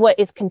 is what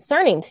is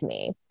concerning to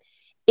me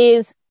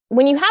is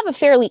when you have a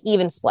fairly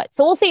even split.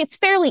 So we'll say it's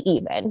fairly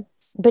even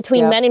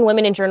between men and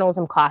women in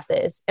journalism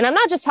classes. And I'm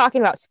not just talking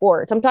about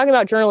sports. I'm talking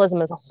about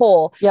journalism as a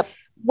whole. Yep.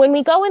 When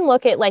we go and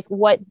look at like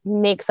what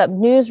makes up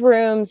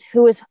newsrooms,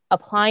 who is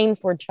applying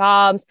for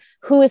jobs,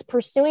 who is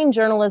pursuing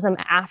journalism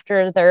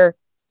after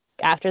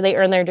they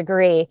earn their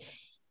degree,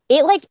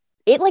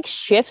 it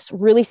shifts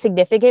really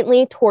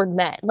significantly toward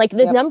men. Like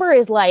the number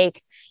is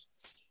like,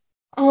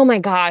 oh my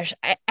gosh,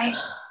 I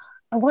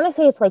want to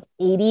say it's like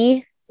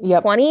 80,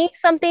 20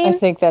 something. I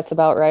think that's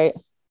about right.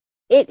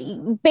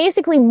 It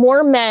basically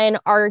more men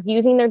are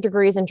using their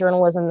degrees in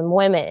journalism than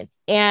women.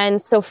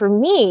 And so for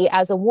me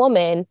as a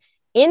woman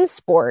in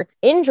sports,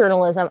 in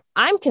journalism,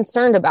 I'm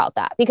concerned about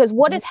that because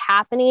what is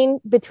happening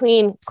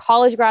between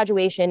college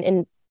graduation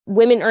and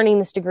women earning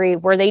this degree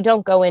where they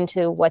don't go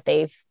into what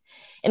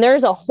and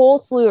there's a whole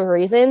slew of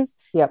reasons.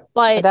 Yep.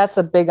 But that's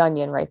a big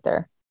onion right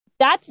there.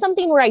 That's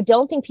something where I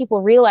don't think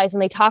people realize when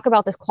they talk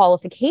about this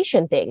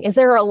qualification thing is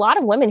there are a lot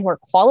of women who are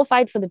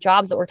qualified for the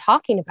jobs that we're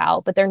talking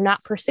about, but they're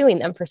not pursuing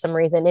them for some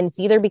reason. And it's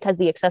either because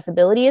the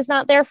accessibility is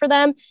not there for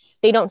them.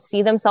 They don't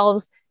see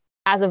themselves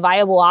as a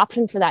viable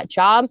option for that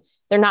job.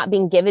 They're not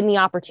being given the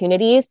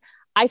opportunities.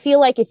 I feel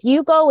like if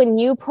you go and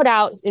you put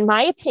out, in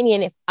my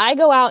opinion, if I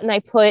go out and I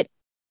put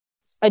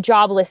a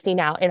job listing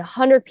out and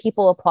 100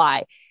 people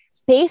apply,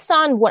 based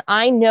on what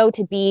I know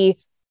to be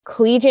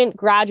collegiate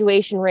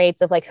graduation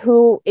rates of like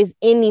who is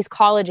in these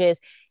colleges,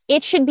 you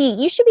should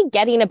be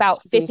getting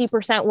about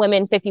 50%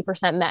 women,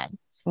 50% men.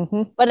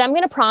 Mm-hmm. But I'm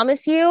going to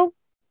promise you,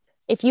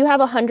 if you have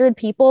 100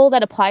 people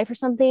that apply for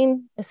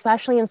something,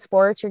 especially in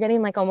sports, you're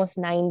getting like almost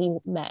 90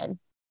 men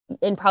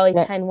and probably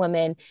 10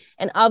 women.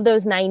 And of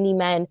those 90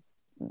 men,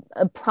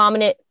 a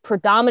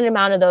predominant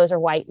amount of those are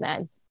white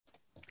men.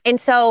 And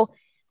so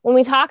when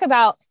we talk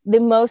about the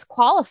most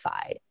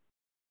qualified,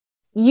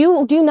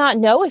 you do not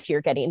know if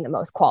you're getting the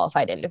most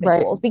qualified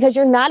individuals because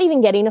you're not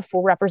even getting a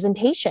full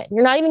representation.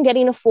 You're not even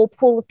getting a full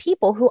pool of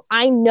people who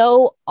I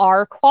know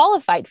are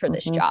qualified for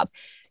this job.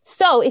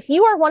 So if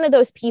you are one of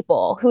those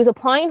people who's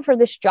applying for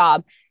this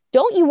job,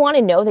 don't you want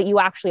to know that you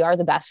actually are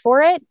the best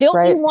for it?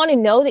 Don't you want to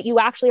know that you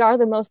actually are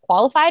the most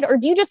qualified, or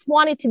do you just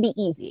want it to be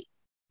easy?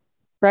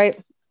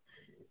 Right.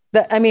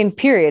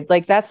 Period.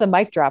 Like that's a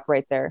mic drop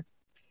right there.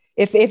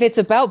 If it's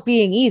about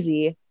being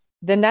easy,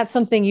 then that's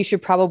something you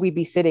should probably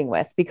be sitting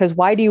with, because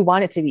why do you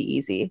want it to be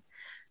easy?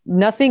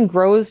 Nothing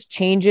grows,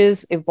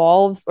 changes,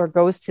 evolves, or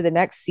goes to the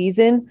next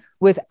season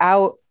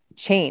without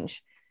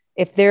change.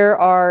 If there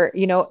are,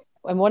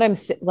 and what I'm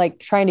like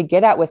trying to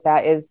get at with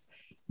that is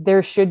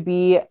there should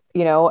be,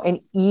 an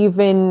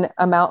even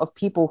amount of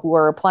people who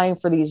are applying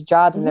for these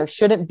jobs. And there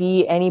shouldn't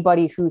be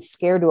anybody who's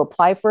scared to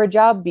apply for a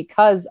job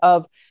because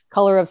of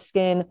color of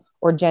skin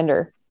or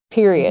gender,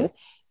 period.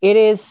 It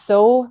is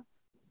so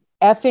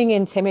effing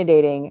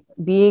intimidating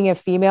being a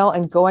female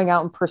and going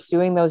out and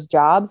pursuing those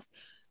jobs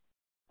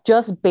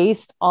just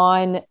based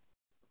on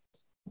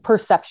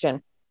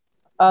perception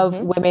of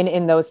women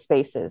in those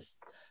spaces.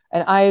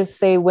 And I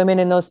say women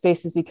in those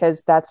spaces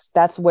because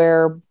that's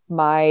where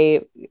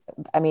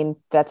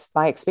that's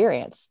my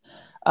experience.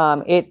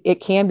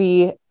 It can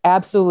be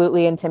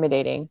absolutely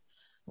intimidating.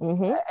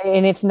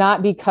 And it's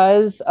not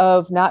because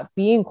of not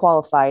being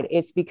qualified.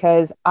 It's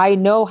because I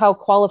know how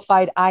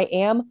qualified I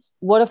am.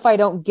 What if I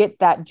don't get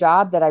that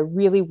job that I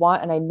really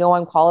want and I know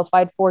I'm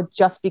qualified for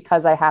just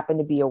because I happen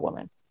to be a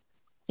woman?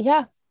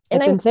 Yeah.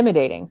 It's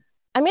intimidating.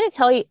 I'm going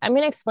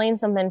to explain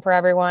something for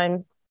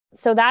everyone.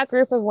 So that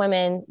group of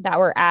women that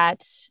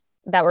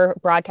were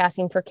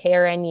broadcasting for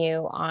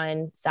KRNU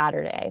on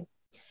Saturday,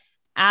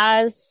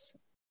 as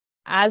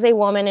a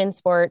woman in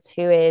sports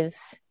who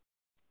is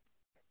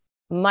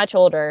much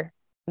older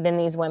than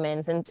these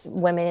women,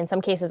 in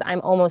some cases,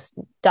 I'm almost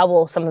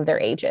double some of their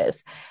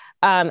ages.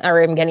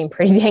 Or I'm getting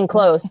pretty dang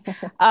close.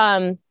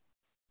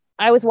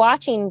 I was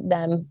watching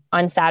them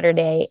on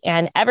Saturday,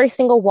 and every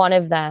single one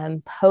of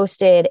them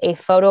posted a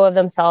photo of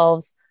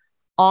themselves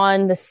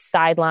on the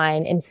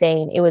sideline and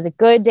saying it was a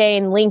good day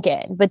in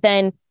Lincoln. But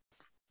then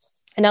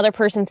another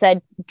person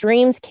said,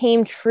 dreams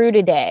came true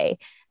today.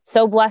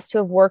 So blessed to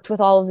have worked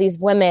with all of these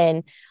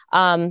women.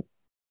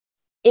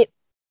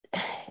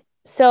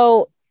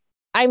 So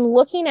I'm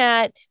looking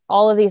at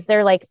all of these.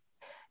 They're like,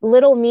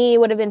 little me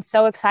would have been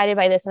so excited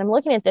by this. And I'm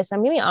looking at this. I'm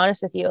going to be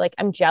honest with you. Like,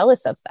 I'm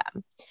jealous of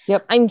them.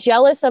 Yep. I'm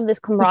jealous of this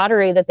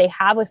camaraderie that they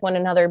have with one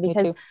another,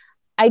 because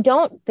I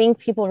don't think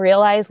people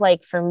realize,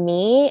 like, for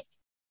me,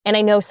 and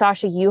I know,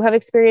 Sasha, you have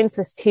experienced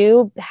this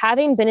too,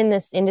 having been in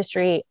this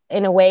industry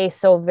in a way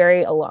so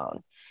very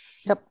alone.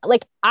 Yep.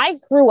 Like, I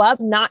grew up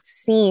not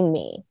seeing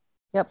me.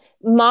 Yep.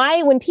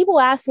 When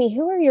people ask me,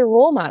 who are your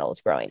role models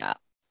growing up?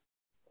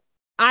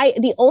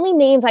 The only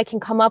names I can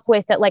come up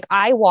with that, like,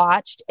 I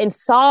watched and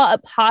saw a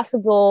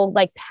possible,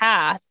 like,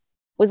 path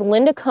was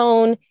Linda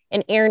Cohn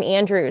and Erin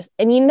Andrews.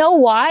 And you know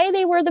why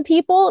they were the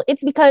people?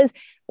 It's because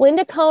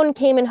Linda Cohn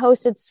came and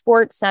hosted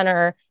Sports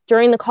Center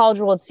during the College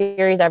World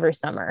Series every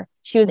summer.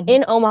 She was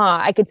in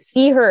Omaha. I could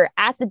see her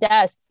at the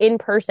desk in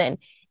person.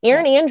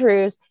 Erin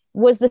Andrews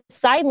was the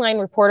sideline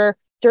reporter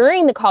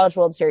during the College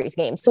World Series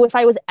game. So if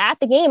I was at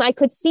the game, I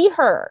could see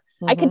her.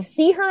 I could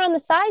see her on the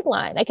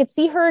sideline. I could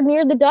see her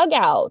near the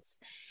dugouts.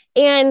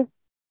 And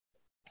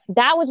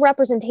that was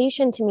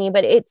representation to me.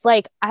 But it's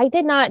like, I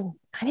did not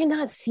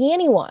see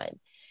anyone.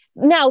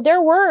 Now, there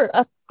were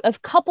a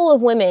couple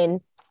of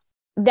women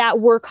that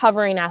were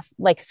covering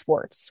like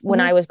sports when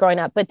I was growing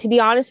up. But to be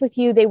honest with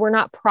you, they were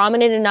not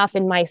prominent enough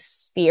in my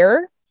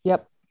sphere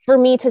for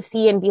me to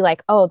see and be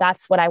like, oh,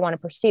 that's what I want to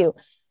pursue.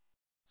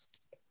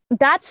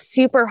 That's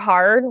super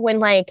hard when,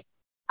 like,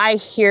 I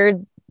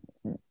hear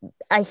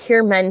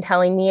men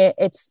telling me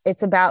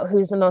it's about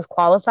who's the most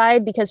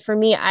qualified, because for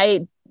me,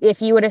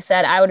 if you would have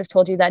said, I would have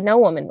told you that no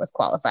woman was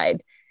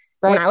qualified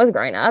when I was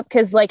growing up.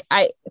 Cause like,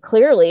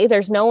 clearly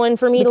there's no one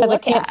for me to look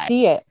at. Because I can't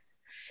see it.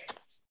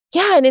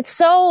 Yeah. And it's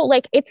so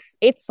like,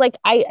 it's like,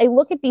 I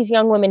look at these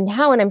young women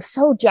now and I'm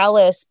so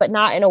jealous, but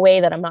not in a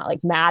way that I'm not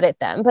like mad at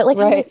them, but like,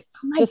 I'm like,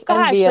 oh my just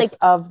gosh, envious like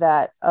of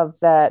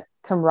that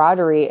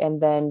camaraderie. And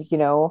then,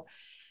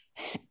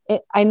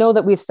 I know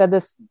that we've said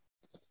this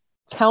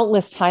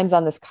countless times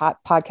on this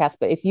podcast,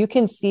 but if you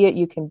can see it,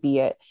 you can be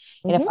it.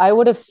 And if I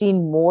would have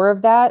seen more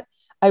of that,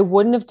 I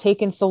wouldn't have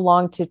taken so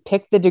long to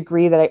pick the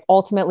degree that I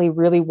ultimately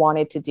really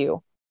wanted to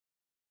do.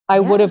 I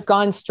would have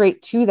gone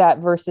straight to that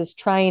versus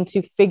trying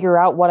to figure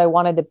out what I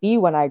wanted to be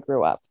when I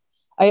grew up.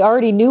 I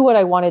already knew what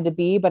I wanted to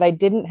be, but I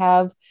didn't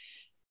have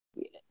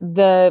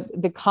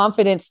the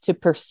confidence to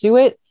pursue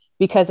it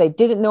because I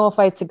didn't know if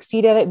I'd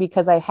succeed at it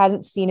because I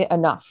hadn't seen it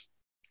enough.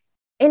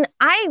 And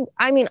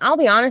I mean, I'll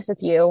be honest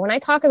with you, when I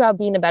talk about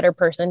being a better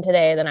person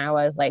today than I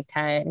was like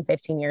 10,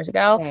 15 years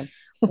ago,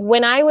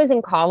 when I was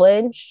in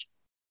college,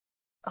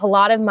 a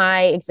lot of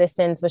my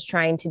existence was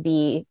trying to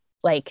be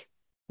like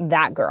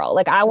that girl.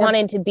 Like I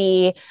wanted to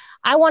be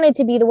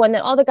the one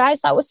that all the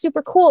guys thought was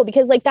super cool,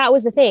 because like that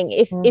was the thing.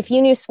 If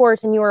you knew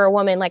sports and you were a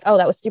woman, like, oh,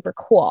 that was super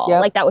cool.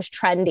 Like that was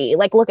trendy.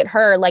 Like, look at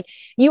her. Like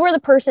you were the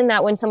person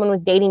that when someone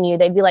was dating you,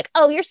 they'd be like,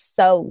 oh, you're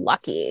so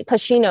lucky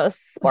because she knows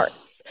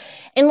sports.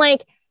 And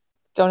like,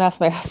 don't ask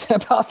my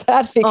husband about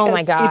that because oh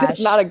my gosh, he does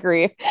not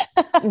agree.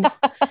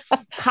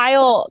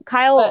 Kyle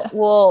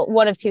will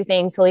one of two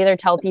things. He'll either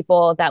tell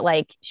people that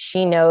like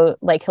he'll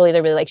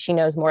either be like, she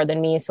knows more than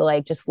me, so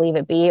like just leave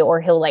it be,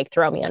 or he'll like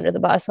throw me under the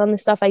bus on the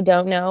stuff I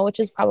don't know, which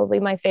is probably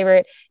my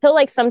favorite. He'll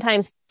like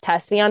sometimes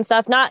test me on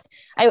stuff.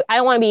 I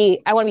want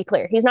to be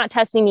clear. He's not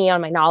testing me on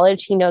my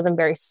knowledge. He knows I'm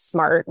very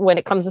smart when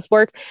it comes to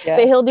sports,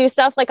 but he'll do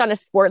stuff like on a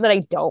sport that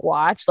I don't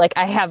watch, like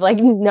I have like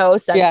no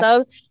sense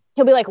of.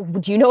 He'll be like,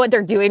 do you know what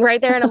they're doing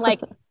right there? And I'm like,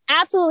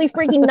 absolutely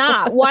freaking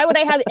not. Why would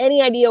I have any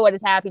idea what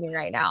is happening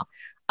right now?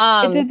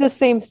 I did the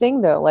same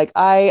thing though. Like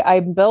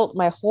I built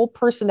my whole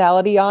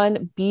personality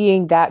on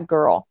being that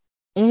girl,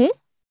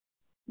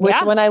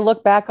 which when I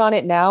look back on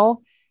it now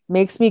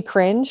makes me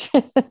cringe,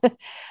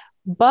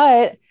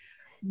 but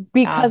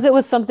because it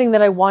was something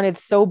that I wanted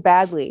so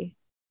badly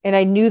and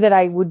I knew that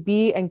I would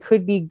be and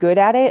could be good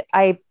at it,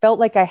 I felt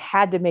like I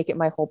had to make it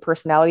my whole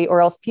personality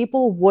or else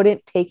people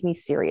wouldn't take me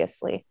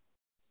seriously.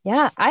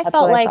 Yeah, I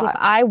felt like if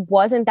I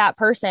wasn't that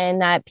person,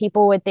 that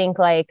people would think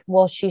like,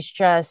 well, she's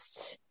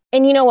just,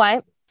 and you know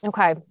what?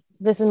 Okay,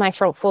 this is my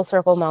full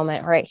circle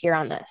moment right here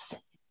on this.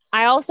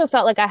 I also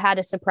felt like I had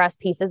to suppress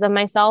pieces of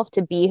myself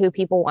to be who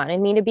people wanted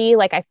me to be.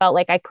 Like I felt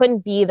like I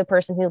couldn't be the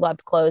person who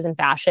loved clothes and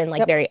fashion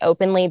like very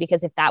openly,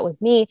 because if that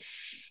was me,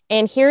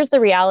 and here's the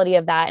reality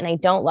of that, and I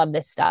don't love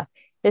this stuff.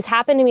 This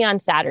happened to me on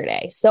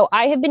Saturday. So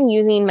I have been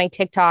using my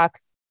TikTok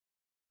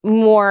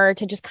more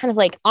to just kind of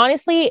like,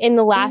 honestly, in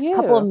the last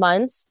couple of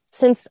months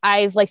since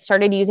I've like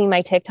started using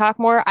my TikTok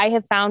more, I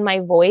have found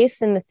my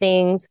voice in the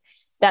things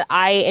that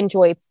I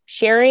enjoy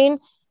sharing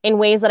in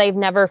ways that I've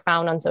never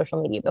found on social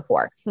media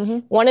before.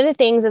 One of the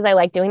things is I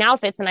like doing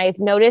outfits, and I've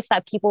noticed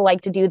that people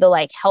like to do the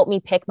like help me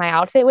pick my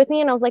outfit with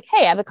me. And I was like,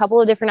 hey, I have a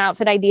couple of different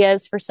outfit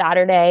ideas for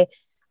Saturday.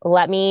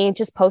 Let me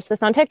just post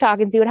this on TikTok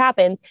and see what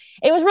happens.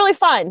 It was really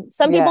fun.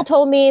 Some people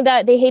told me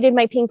that they hated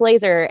my pink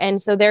blazer, and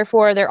so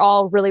therefore they're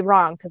all really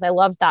wrong because I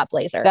loved that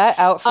blazer. That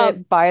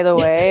outfit, by the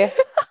way,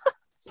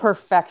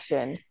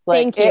 perfection. Like,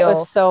 thank you. It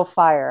was so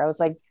fire. I was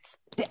like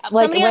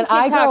somebody on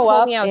TikTok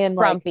told me I was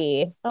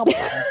frumpy. Like,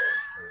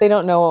 they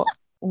don't know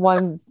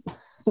one.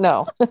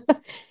 No,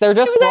 they're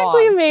just. It was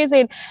actually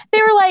amazing.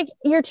 They were like,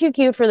 "You're too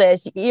cute for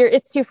this.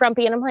 It's too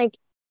frumpy," and I'm like,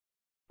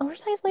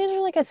 "Oversized blazer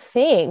like a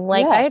thing."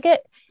 Like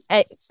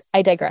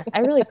I digress. I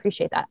really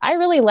appreciate that. I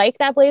really like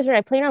that blazer.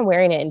 I plan on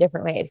wearing it in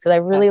different ways because I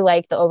really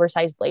like the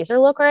oversized blazer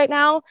look right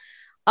now.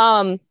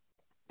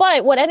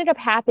 But what ended up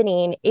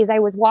happening is I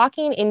was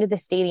walking into the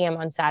stadium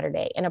on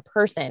Saturday, and a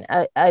person,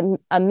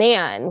 a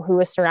man who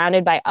was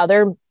surrounded by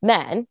other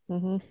men,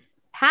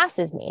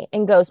 passes me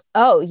and goes,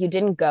 "Oh, you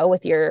didn't go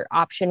with your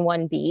option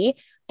 1B."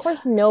 Of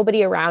course,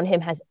 nobody around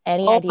him has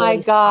any idea what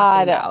he's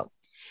talking about.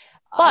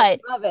 But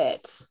I love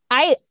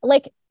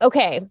it.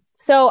 Okay.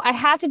 So I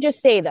have to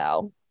just say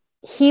though,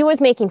 he was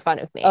making fun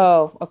of me.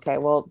 Oh, okay.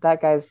 Well,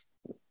 that guy's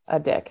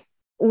a dick.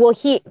 Well,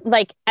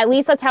 at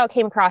least that's how it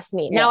came across to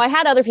me. Yeah. Now I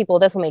had other people,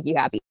 this will make you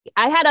happy.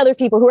 I had other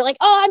people who were like,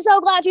 "Oh, I'm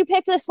so glad you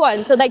picked this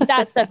one." So like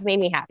that stuff made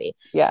me happy.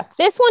 Yeah.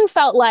 This one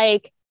felt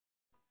like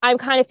I'm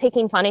kind of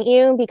picking fun at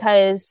you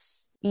because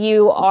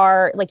you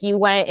are like, you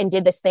went and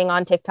did this thing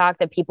on TikTok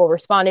that people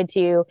responded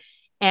to,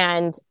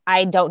 and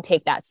I don't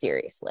take that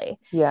seriously.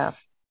 Yeah.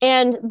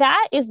 And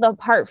that is the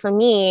part for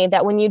me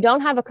that when you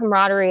don't have a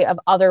camaraderie of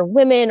other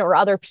women or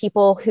other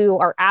people who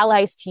are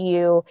allies to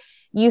you,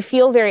 you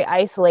feel very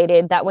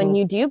isolated, that when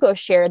you do go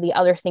share the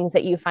other things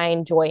that you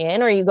find joy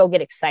in, or you go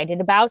get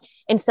excited about,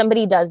 and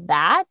somebody does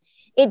that,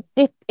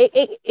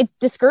 it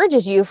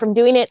discourages you from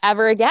doing it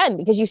ever again,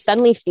 because you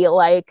suddenly feel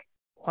like,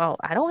 well,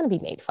 I don't want to be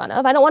made fun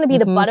of. I don't want to be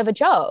the butt of a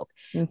joke.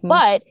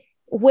 But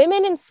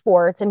women in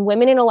sports and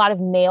women in a lot of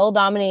male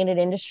dominated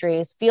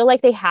industries feel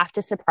like they have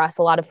to suppress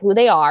a lot of who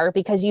they are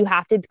because you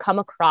have to come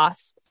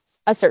across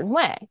a certain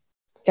way.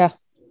 Yeah.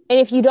 And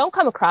if you don't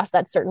come across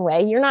that certain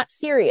way, you're not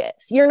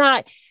serious. You're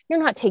not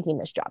taking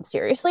this job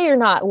seriously. You're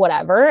not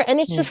whatever. And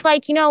it's just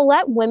like,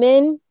 let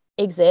women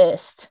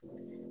exist.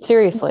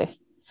 Seriously.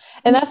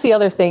 And that's the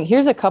other thing.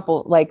 Here's a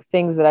couple like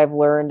things that I've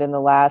learned in the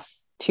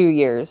last 2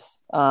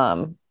 years.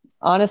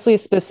 Honestly,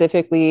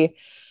 specifically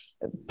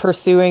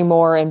pursuing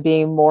more and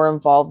being more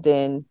involved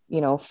in,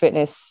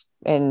 fitness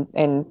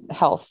and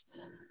health.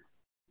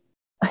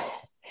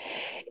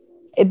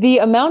 The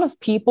amount of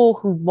people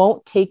who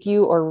won't take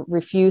you or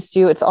refuse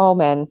to, it's all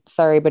men,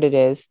 sorry, but it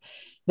is,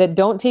 that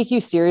don't take you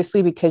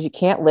seriously because you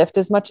can't lift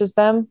as much as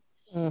them.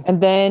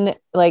 And then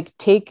like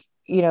take,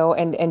 you know,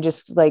 and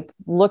just like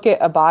look at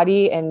a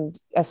body and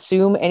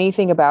assume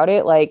anything about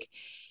it, like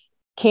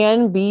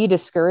can be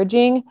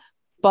discouraging.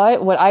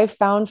 But what I've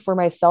found for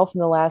myself in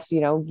the last,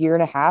 you know, year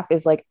and a half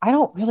is like, I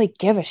don't really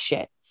give a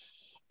shit.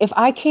 If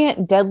I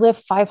can't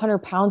deadlift 500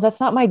 pounds, that's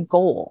not my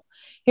goal.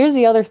 Here's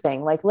the other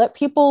thing. Like, let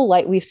people,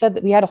 like we've said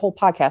that we had a whole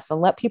podcast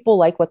on let people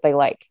like what they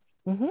like.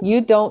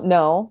 You don't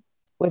know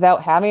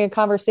without having a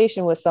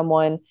conversation with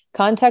someone,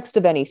 context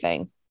of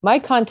anything. My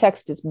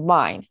context is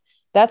mine.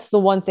 That's the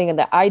one thing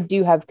that I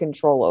do have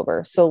control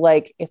over. So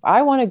like, if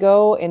I want to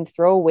go and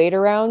throw weight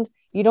around,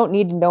 you don't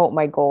need to know what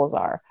my goals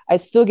are. I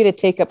still get to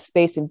take up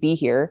space and be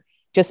here.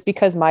 Just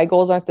because my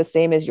goals aren't the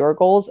same as your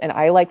goals and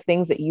I like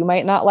things that you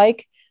might not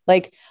like.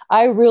 Like,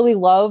 I really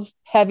love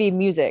heavy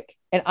music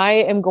and I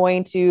am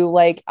going to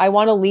like, I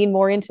want to lean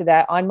more into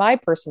that on my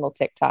personal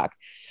TikTok.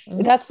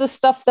 That's the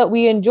stuff that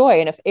we enjoy.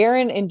 And if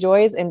Erin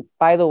enjoys, and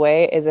by the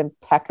way, is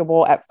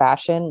impeccable at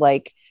fashion,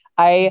 like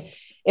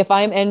if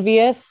I'm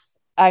envious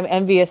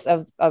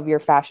of your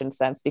fashion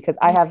sense because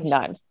I have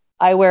none.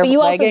 I wear but you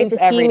also get to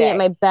see me day. at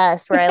my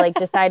best where I like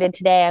decided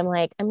today, I'm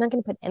like, I'm not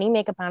going to put any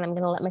makeup on. I'm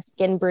going to let my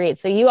skin breathe.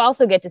 So you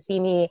also get to see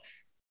me.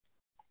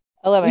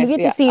 You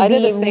get to see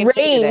the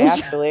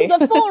range, today,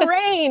 the full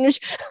range.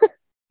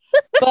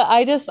 But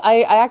I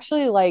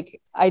actually like,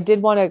 I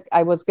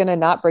was going to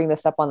not bring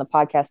this up on the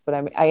podcast,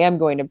 but I am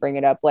going to bring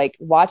it up. Like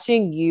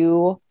watching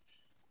you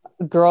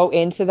grow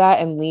into that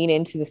and lean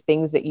into the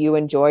things that you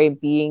enjoy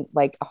and being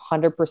like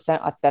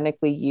 100%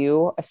 authentically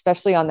you,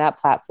 especially on that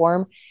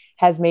platform,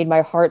 has made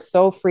my heart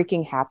so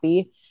freaking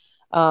happy.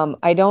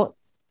 I don't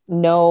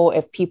know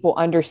if people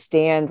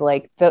understand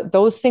like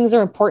those things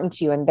are important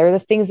to you and they're the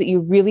things that you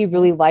really,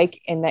 really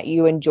like and that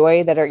you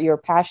enjoy, that you're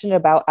passionate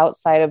about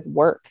outside of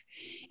work.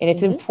 And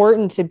it's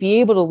important to be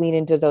able to lean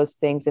into those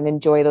things and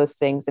enjoy those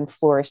things and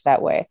flourish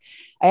that way.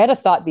 I had a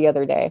thought the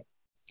other day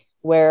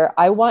where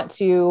I want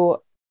to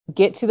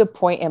get to the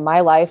point in my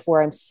life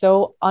where I'm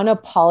so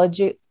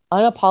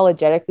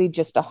unapologetically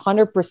just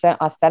 100%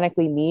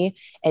 authentically me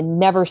and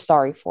never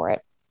sorry for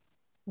it.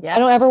 Yes. I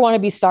don't ever want to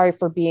be sorry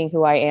for being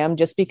who I am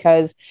just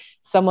because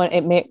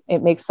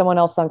it makes someone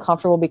else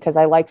uncomfortable because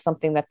I like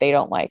something that they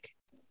don't like.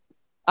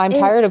 I'm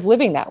tired of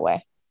living that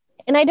way.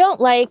 And I don't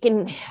like,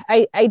 and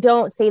I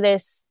don't say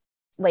this,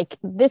 like,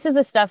 this is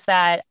the stuff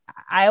that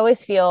I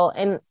always feel,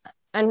 and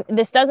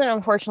this doesn't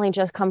unfortunately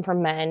just come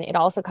from men. It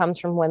also comes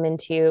from women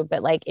too.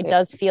 But like, it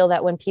does feel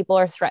that when people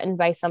are threatened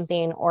by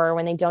something or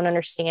when they don't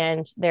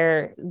understand,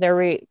 their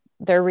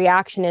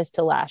reaction is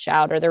to lash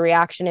out, or their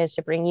reaction is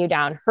to bring you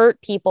down,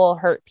 hurt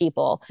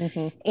people.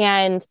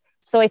 And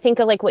so I think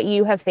of like what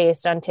you have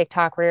faced on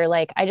TikTok where you're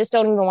like, I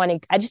don't even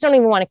want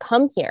to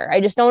come here. I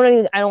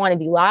don't want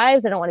to do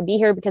lives. I don't want to be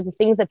here because of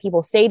things that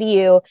people say to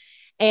you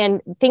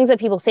and things that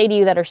people say to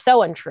you that are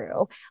so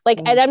untrue. Like,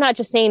 and I'm not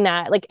just saying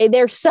that, like,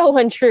 they're so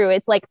untrue.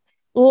 It's like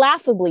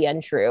laughably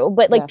untrue,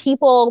 but like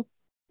people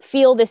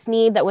feel this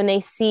need that when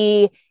they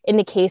see, in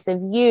the case of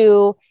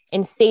you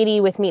and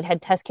Sadie with Meathead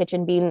Test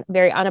Kitchen being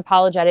very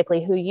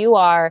unapologetically who you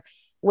are,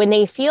 when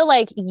they feel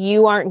like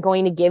you aren't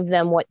going to give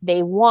them what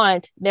they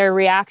want, their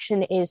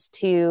reaction is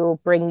to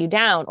bring you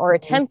down or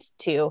attempt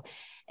to.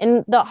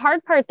 And the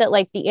hard part that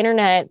like the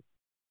internet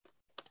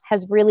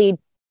has really,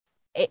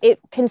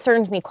 it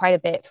concerns me quite a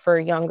bit for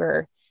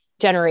younger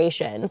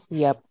generations.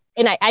 Yep.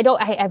 And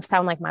I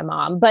sound like my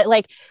mom, but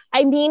like,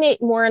 I mean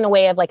it more in a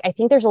way of like, I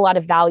think there's a lot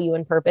of value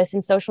and purpose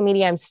in social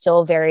media. I'm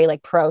still very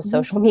like pro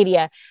social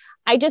media.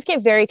 I just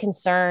get very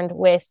concerned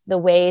with the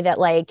way that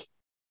like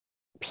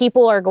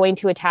people are going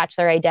to attach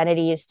their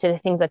identities to the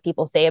things that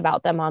people say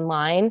about them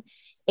online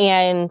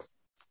and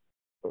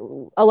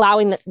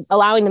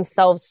allowing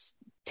themselves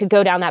to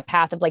go down that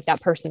path of like, that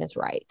person is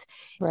right.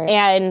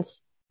 And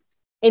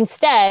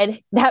instead,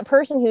 that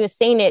person who is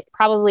saying it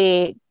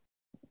probably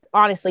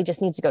honestly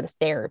just needs to go to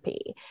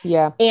therapy.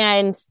 Yeah.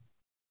 And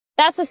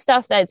that's the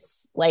stuff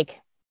that's like,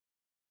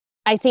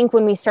 I think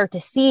when we start to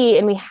see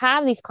and we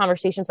have these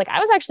conversations, like I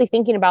was actually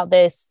thinking about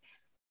this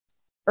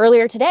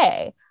earlier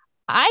today.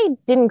 I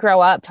didn't grow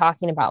up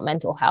talking about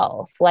mental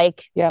health.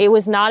 Like it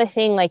was not a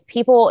thing. Like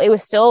people, it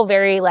was still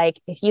very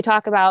like, if you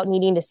talk about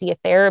needing to see a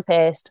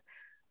therapist,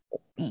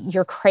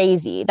 you're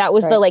crazy. That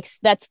was the, like,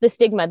 that's the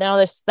stigma.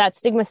 Now that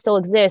stigma still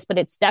exists, but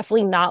it's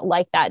definitely not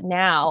like that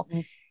now.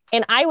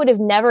 And I would have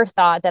never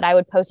thought that I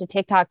would post a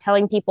TikTok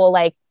telling people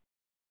like,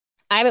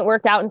 I haven't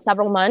worked out in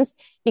several months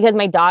because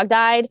my dog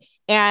died.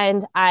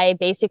 And I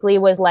basically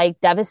was like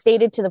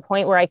devastated to the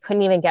point where I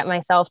couldn't even get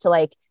myself to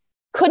work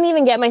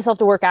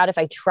out if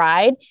I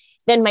tried.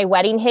 Then my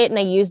wedding hit and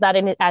I used that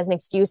as an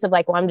excuse of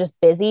like, well, I'm just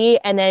busy.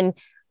 And then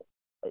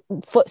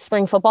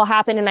spring football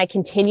happened and I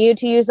continued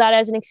to use that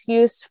as an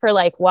excuse for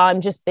like, well,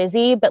 I'm just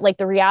busy. But like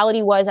the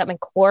reality was at my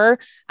core,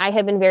 I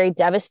had been very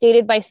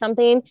devastated by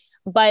something.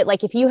 But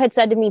like, if you had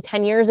said to me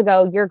 10 years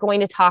ago, you're going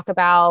to talk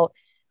about,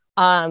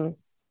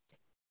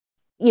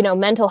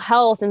 mental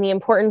health and the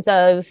importance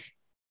of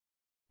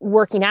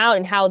working out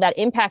and how that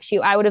impacts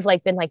you, I would have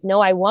like been like,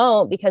 no, I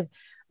won't, because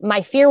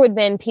my fear would have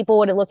been people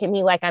would have looked at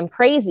me like I'm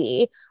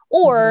crazy,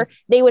 Or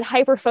they would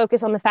hyper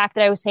focus on the fact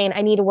that I was saying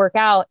I need to work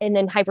out, and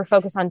then hyper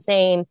focus on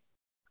saying,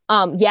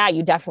 yeah,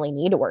 you definitely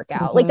need to work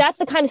out. Like that's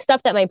the kind of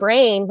stuff that my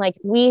brain, like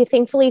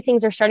thankfully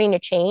things are starting to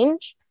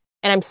change.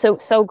 And I'm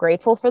so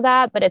grateful for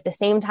that. But at the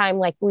same time,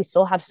 like we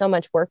still have so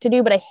much work to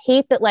do. But I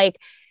hate that like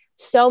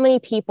so many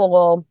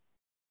people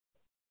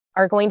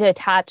are going to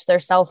attach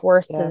their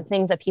self-worth to the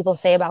things that people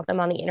say about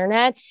them on the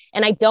internet.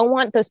 And I don't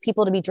want those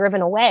people to be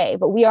driven away,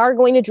 but we are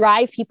going to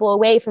drive people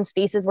away from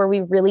spaces where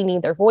we really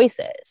need their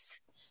voices.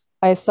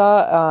 I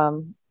saw,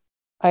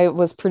 I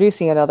was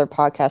producing another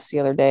podcast the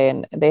other day,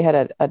 and they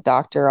had a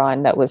doctor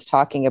on that was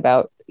talking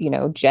about,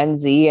 Gen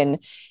Z and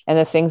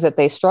the things that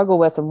they struggle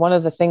with. And one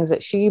of the things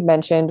that she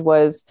mentioned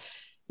was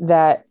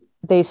that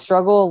they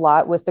struggle a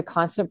lot with the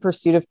constant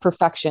pursuit of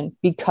perfection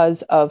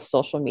because of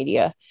social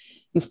media.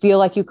 You feel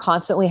like you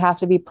constantly have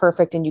to be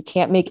perfect and you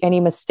can't make any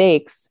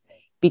mistakes,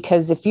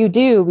 because if you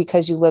do,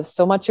 because you live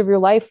so much of your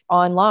life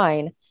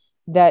online,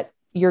 that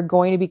you're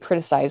going to be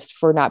criticized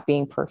for not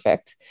being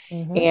perfect.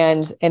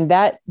 And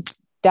that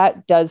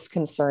does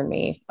concern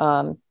me.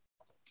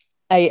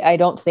 I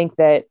don't think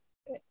that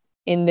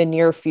in the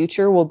near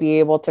future we'll be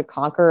able to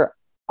conquer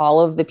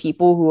all of the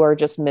people who are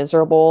just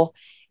miserable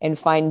and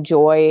find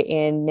joy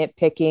in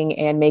nitpicking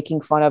and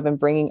making fun of and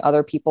bringing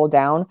other people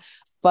down.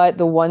 But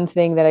the one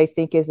thing that I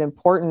think is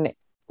important,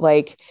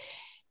 like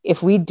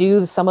if we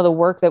do some of the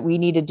work that we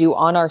need to do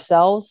on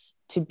ourselves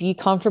to be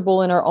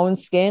comfortable in our own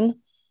skin,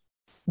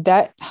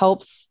 that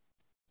helps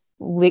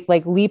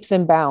like leaps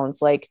and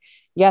bounds. Like,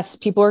 yes,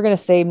 people are going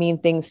to say mean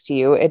things to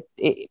you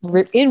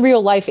in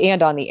real life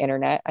and on the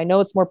internet. I know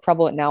it's more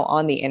prevalent now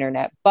on the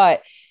internet,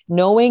 but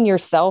knowing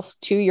yourself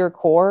to your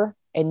core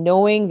and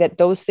knowing that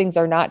those things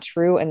are not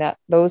true and that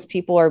those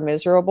people are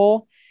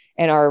miserable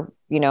and are,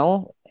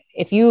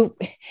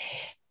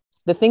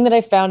 the thing that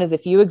I found is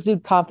if you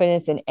exude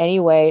confidence in any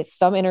way,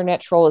 some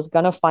internet troll is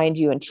going to find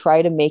you and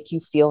try to make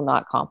you feel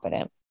not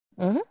confident.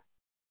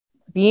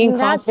 Being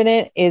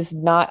confident is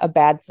not a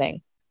bad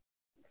thing.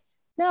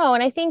 No.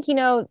 And I think,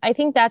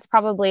 that's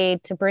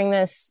probably to bring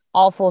this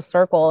all full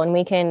circle, and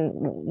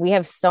we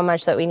have so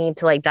much that we need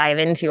to like dive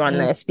into on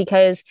this,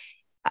 because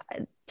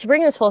to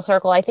bring this full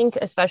circle, I think,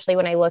 especially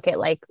when I look at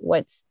like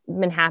what's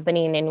been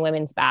happening in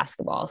women's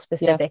basketball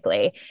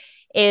specifically,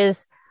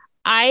 is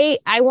I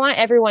want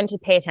everyone to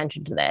pay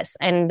attention to this.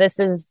 And this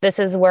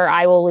is where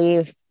I will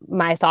leave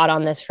my thought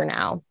on this for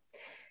now.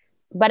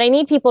 But I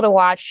need people to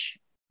watch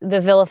the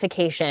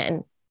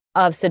vilification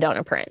of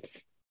Sedona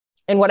Prince.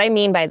 And what I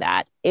mean by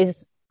that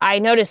is I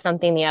noticed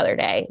something the other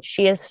day.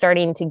 She is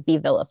starting to be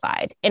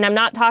vilified. And I'm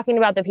not talking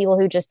about the people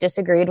who just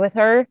disagreed with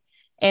her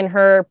and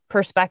her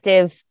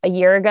perspective a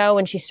year ago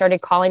when she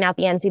started calling out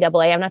the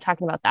NCAA. I'm not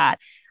talking about that.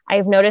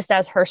 I've noticed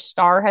as her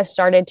star has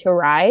started to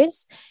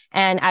rise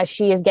and as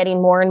she is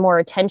getting more and more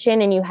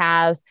attention, and you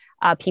have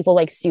people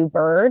like Sue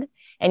Bird,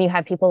 and you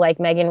have people like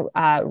Megan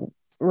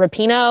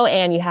Rapinoe,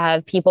 and you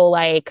have people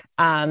like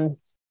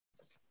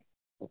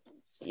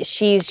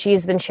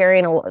she's been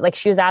sharing, like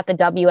she was at the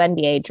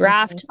WNBA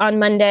draft on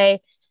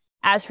Monday.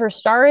 As her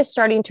star is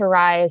starting to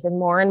rise and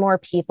more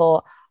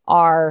people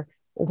are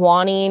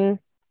wanting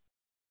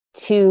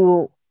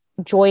to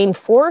join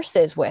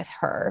forces with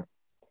her,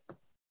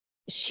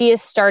 she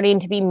is starting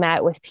to be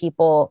met with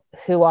people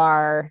who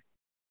are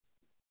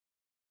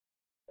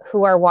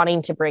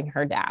wanting to bring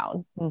her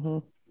down.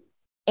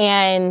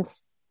 And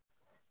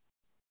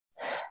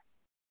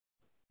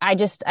I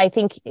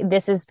think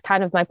this is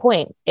kind of my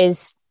point,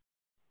 is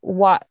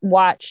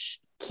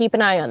keep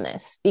an eye on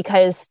this,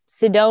 because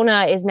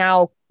Sedona is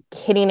now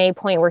hitting a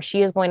point where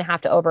she is going to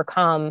have to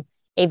overcome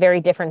a very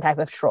different type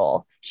of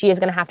troll. She is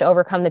going to have to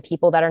overcome the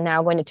people that are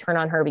now going to turn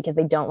on her because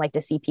they don't like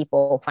to see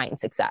people find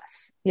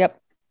success. Yep.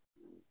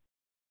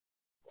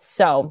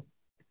 So,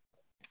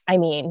 I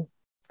mean,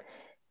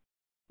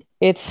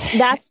 that's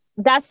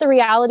the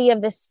reality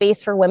of this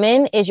space for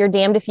women, is you're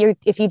damned if you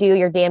do,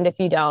 you're damned if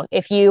you don't.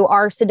 If you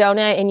are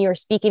Sedona and you're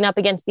speaking up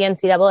against the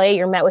NCAA,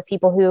 you're met with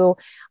people who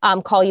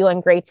call you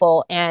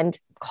ungrateful and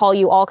call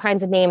you all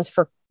kinds of names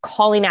for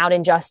calling out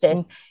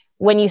injustice.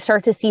 When you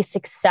start to see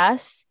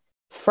success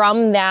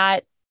from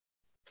that,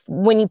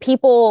 when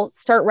people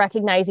start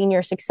recognizing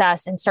your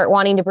success and start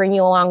wanting to bring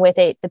you along with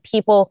it,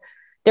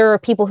 there are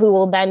people who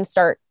will then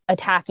start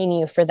attacking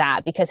you for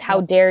that, because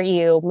how dare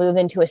you move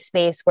into a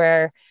space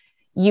where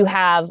you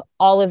have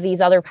all of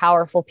these other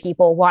powerful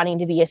people wanting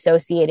to be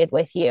associated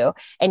with you,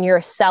 and you're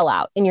a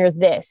sellout, and you're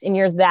this and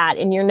you're that,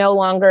 and you're no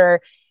longer,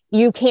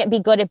 you can't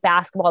be good at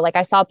basketball. Like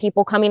I saw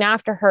people coming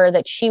after her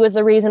that she was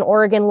the reason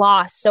Oregon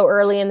lost so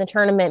early in the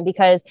tournament,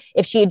 because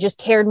if she had just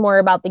cared more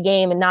about the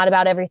game and not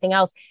about everything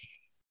else.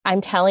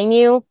 I'm telling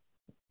you,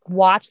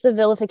 watch the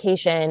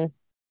vilification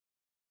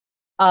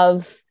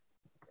of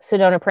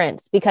Sedona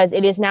Prince, because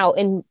it is now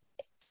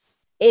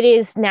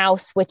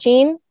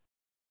switching.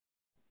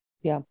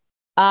 Yeah.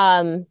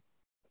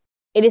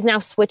 It is now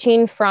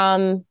switching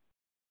from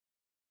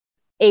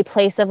a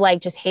place of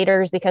like just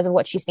haters because of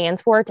what she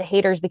stands for to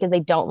haters because they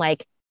don't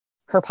like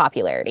her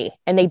popularity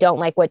and they don't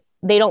like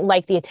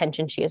the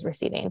attention she is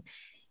receiving.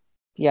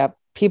 Yeah.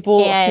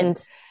 People, and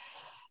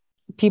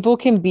people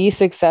can be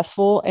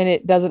successful and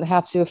it doesn't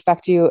have to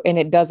affect you, and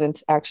it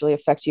doesn't actually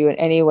affect you in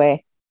any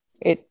way.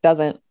 It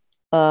doesn't.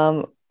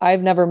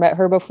 I've never met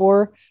her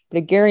before, but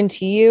I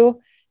guarantee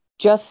you,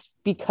 just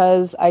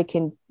because I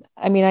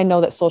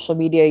know that social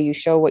media, you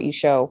show what you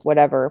show,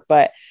 whatever,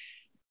 but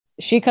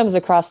she comes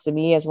across to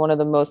me as one of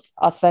the most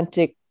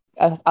authentic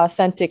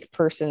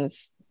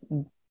persons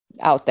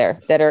out there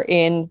that are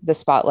in the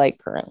spotlight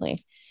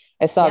currently.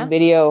 I saw a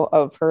video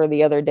of her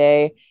the other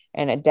day,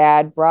 and a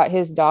dad brought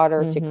his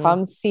daughter to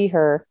come see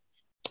her,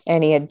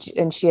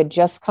 and she had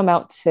just come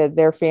out to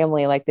their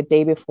family like the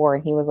day before,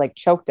 and he was like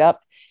choked up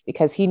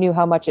because he knew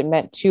how much it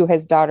meant to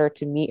his daughter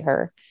to meet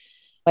her.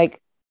 Like,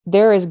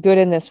 there is good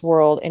in this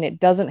world, and it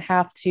doesn't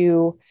have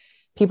to,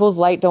 people's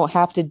light don't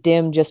have to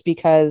dim just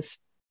because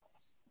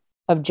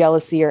of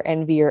jealousy or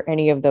envy or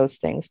any of those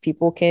things.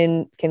 People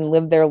can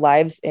live their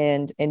lives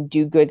and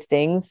do good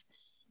things,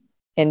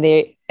 and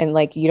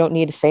like, you don't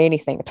need to say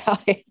anything about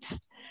it.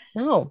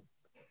 No.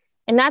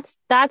 And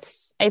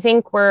that's I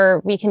think where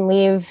we can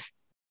leave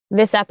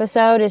this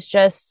episode, is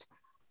just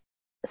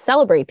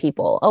celebrate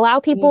people, allow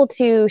people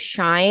to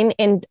shine,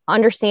 and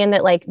understand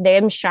that like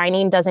them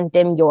shining doesn't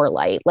dim your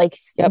light. Like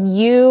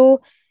you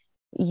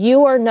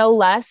are no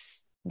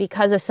less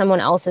because of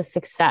someone else's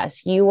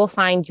success. You will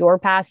find your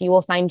path, you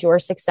will find your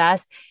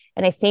success.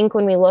 And I think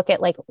when we look at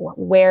like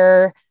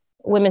where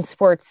women's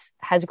sports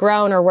has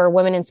grown, or where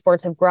women in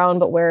sports have grown,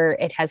 but where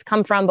it has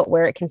come from, but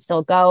where it can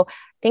still go, I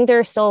think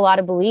there's still a lot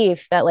of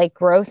belief that like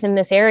growth in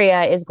this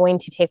area is going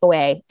to take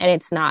away, and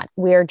it's not.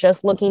 We're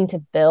just looking to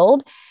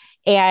build.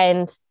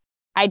 And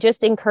I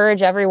just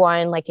encourage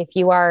everyone, like, if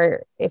you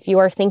are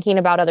thinking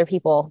about other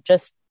people,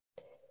 just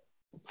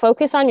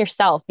focus on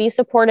yourself, be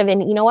supportive.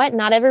 And you know what?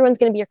 Not everyone's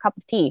going to be your cup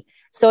of tea.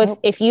 So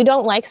if you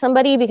don't like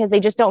somebody because they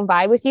just don't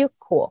vibe with you,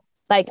 cool.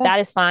 Like that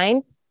is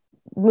fine.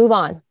 Move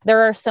on.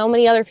 There are so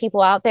many other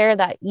people out there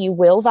that you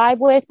will vibe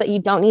with, but you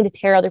don't need to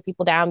tear other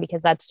people down,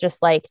 because that's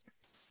just like,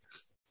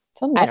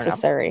 it's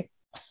unnecessary.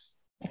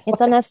 It's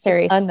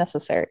unnecessary. It's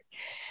unnecessary.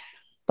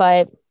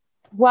 But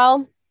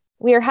well,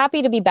 we are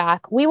happy to be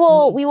back. We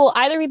will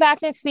either be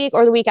back next week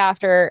or the week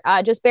after.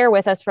 Just bear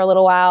with us for a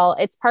little while.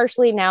 It's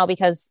partially now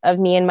because of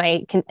me and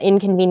my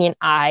inconvenient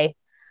eye.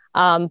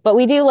 But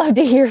we do love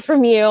to hear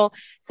from you.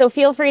 So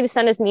feel free to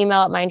send us an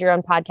email at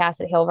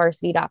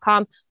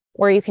mindyourownpodcast@hailvarsity.com,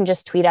 or you can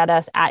just tweet at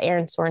us at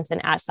Erin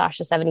Sorensen, at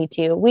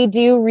Sasha72. We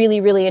do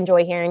really, really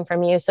enjoy hearing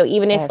from you. So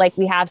even if like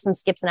we have some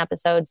skips in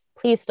episodes,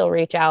 please still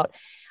reach out.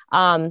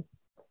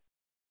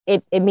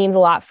 It means a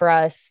lot for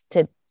us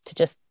to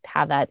just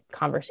have that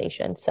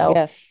conversation.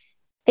 So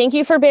thank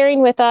you for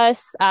bearing with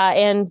us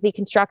and the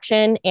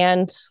construction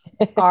and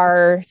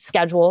our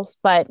schedules,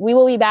 but we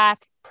will be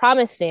back,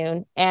 promise,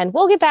 soon, and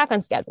we'll get back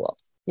on schedule.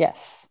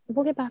 Yes.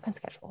 We'll get back on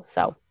schedule.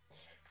 So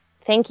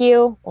thank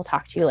you. We'll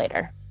talk to you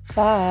later.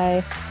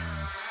 Bye.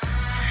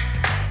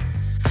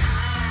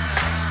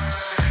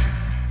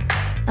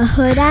 A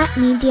Huda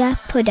Media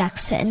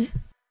Production.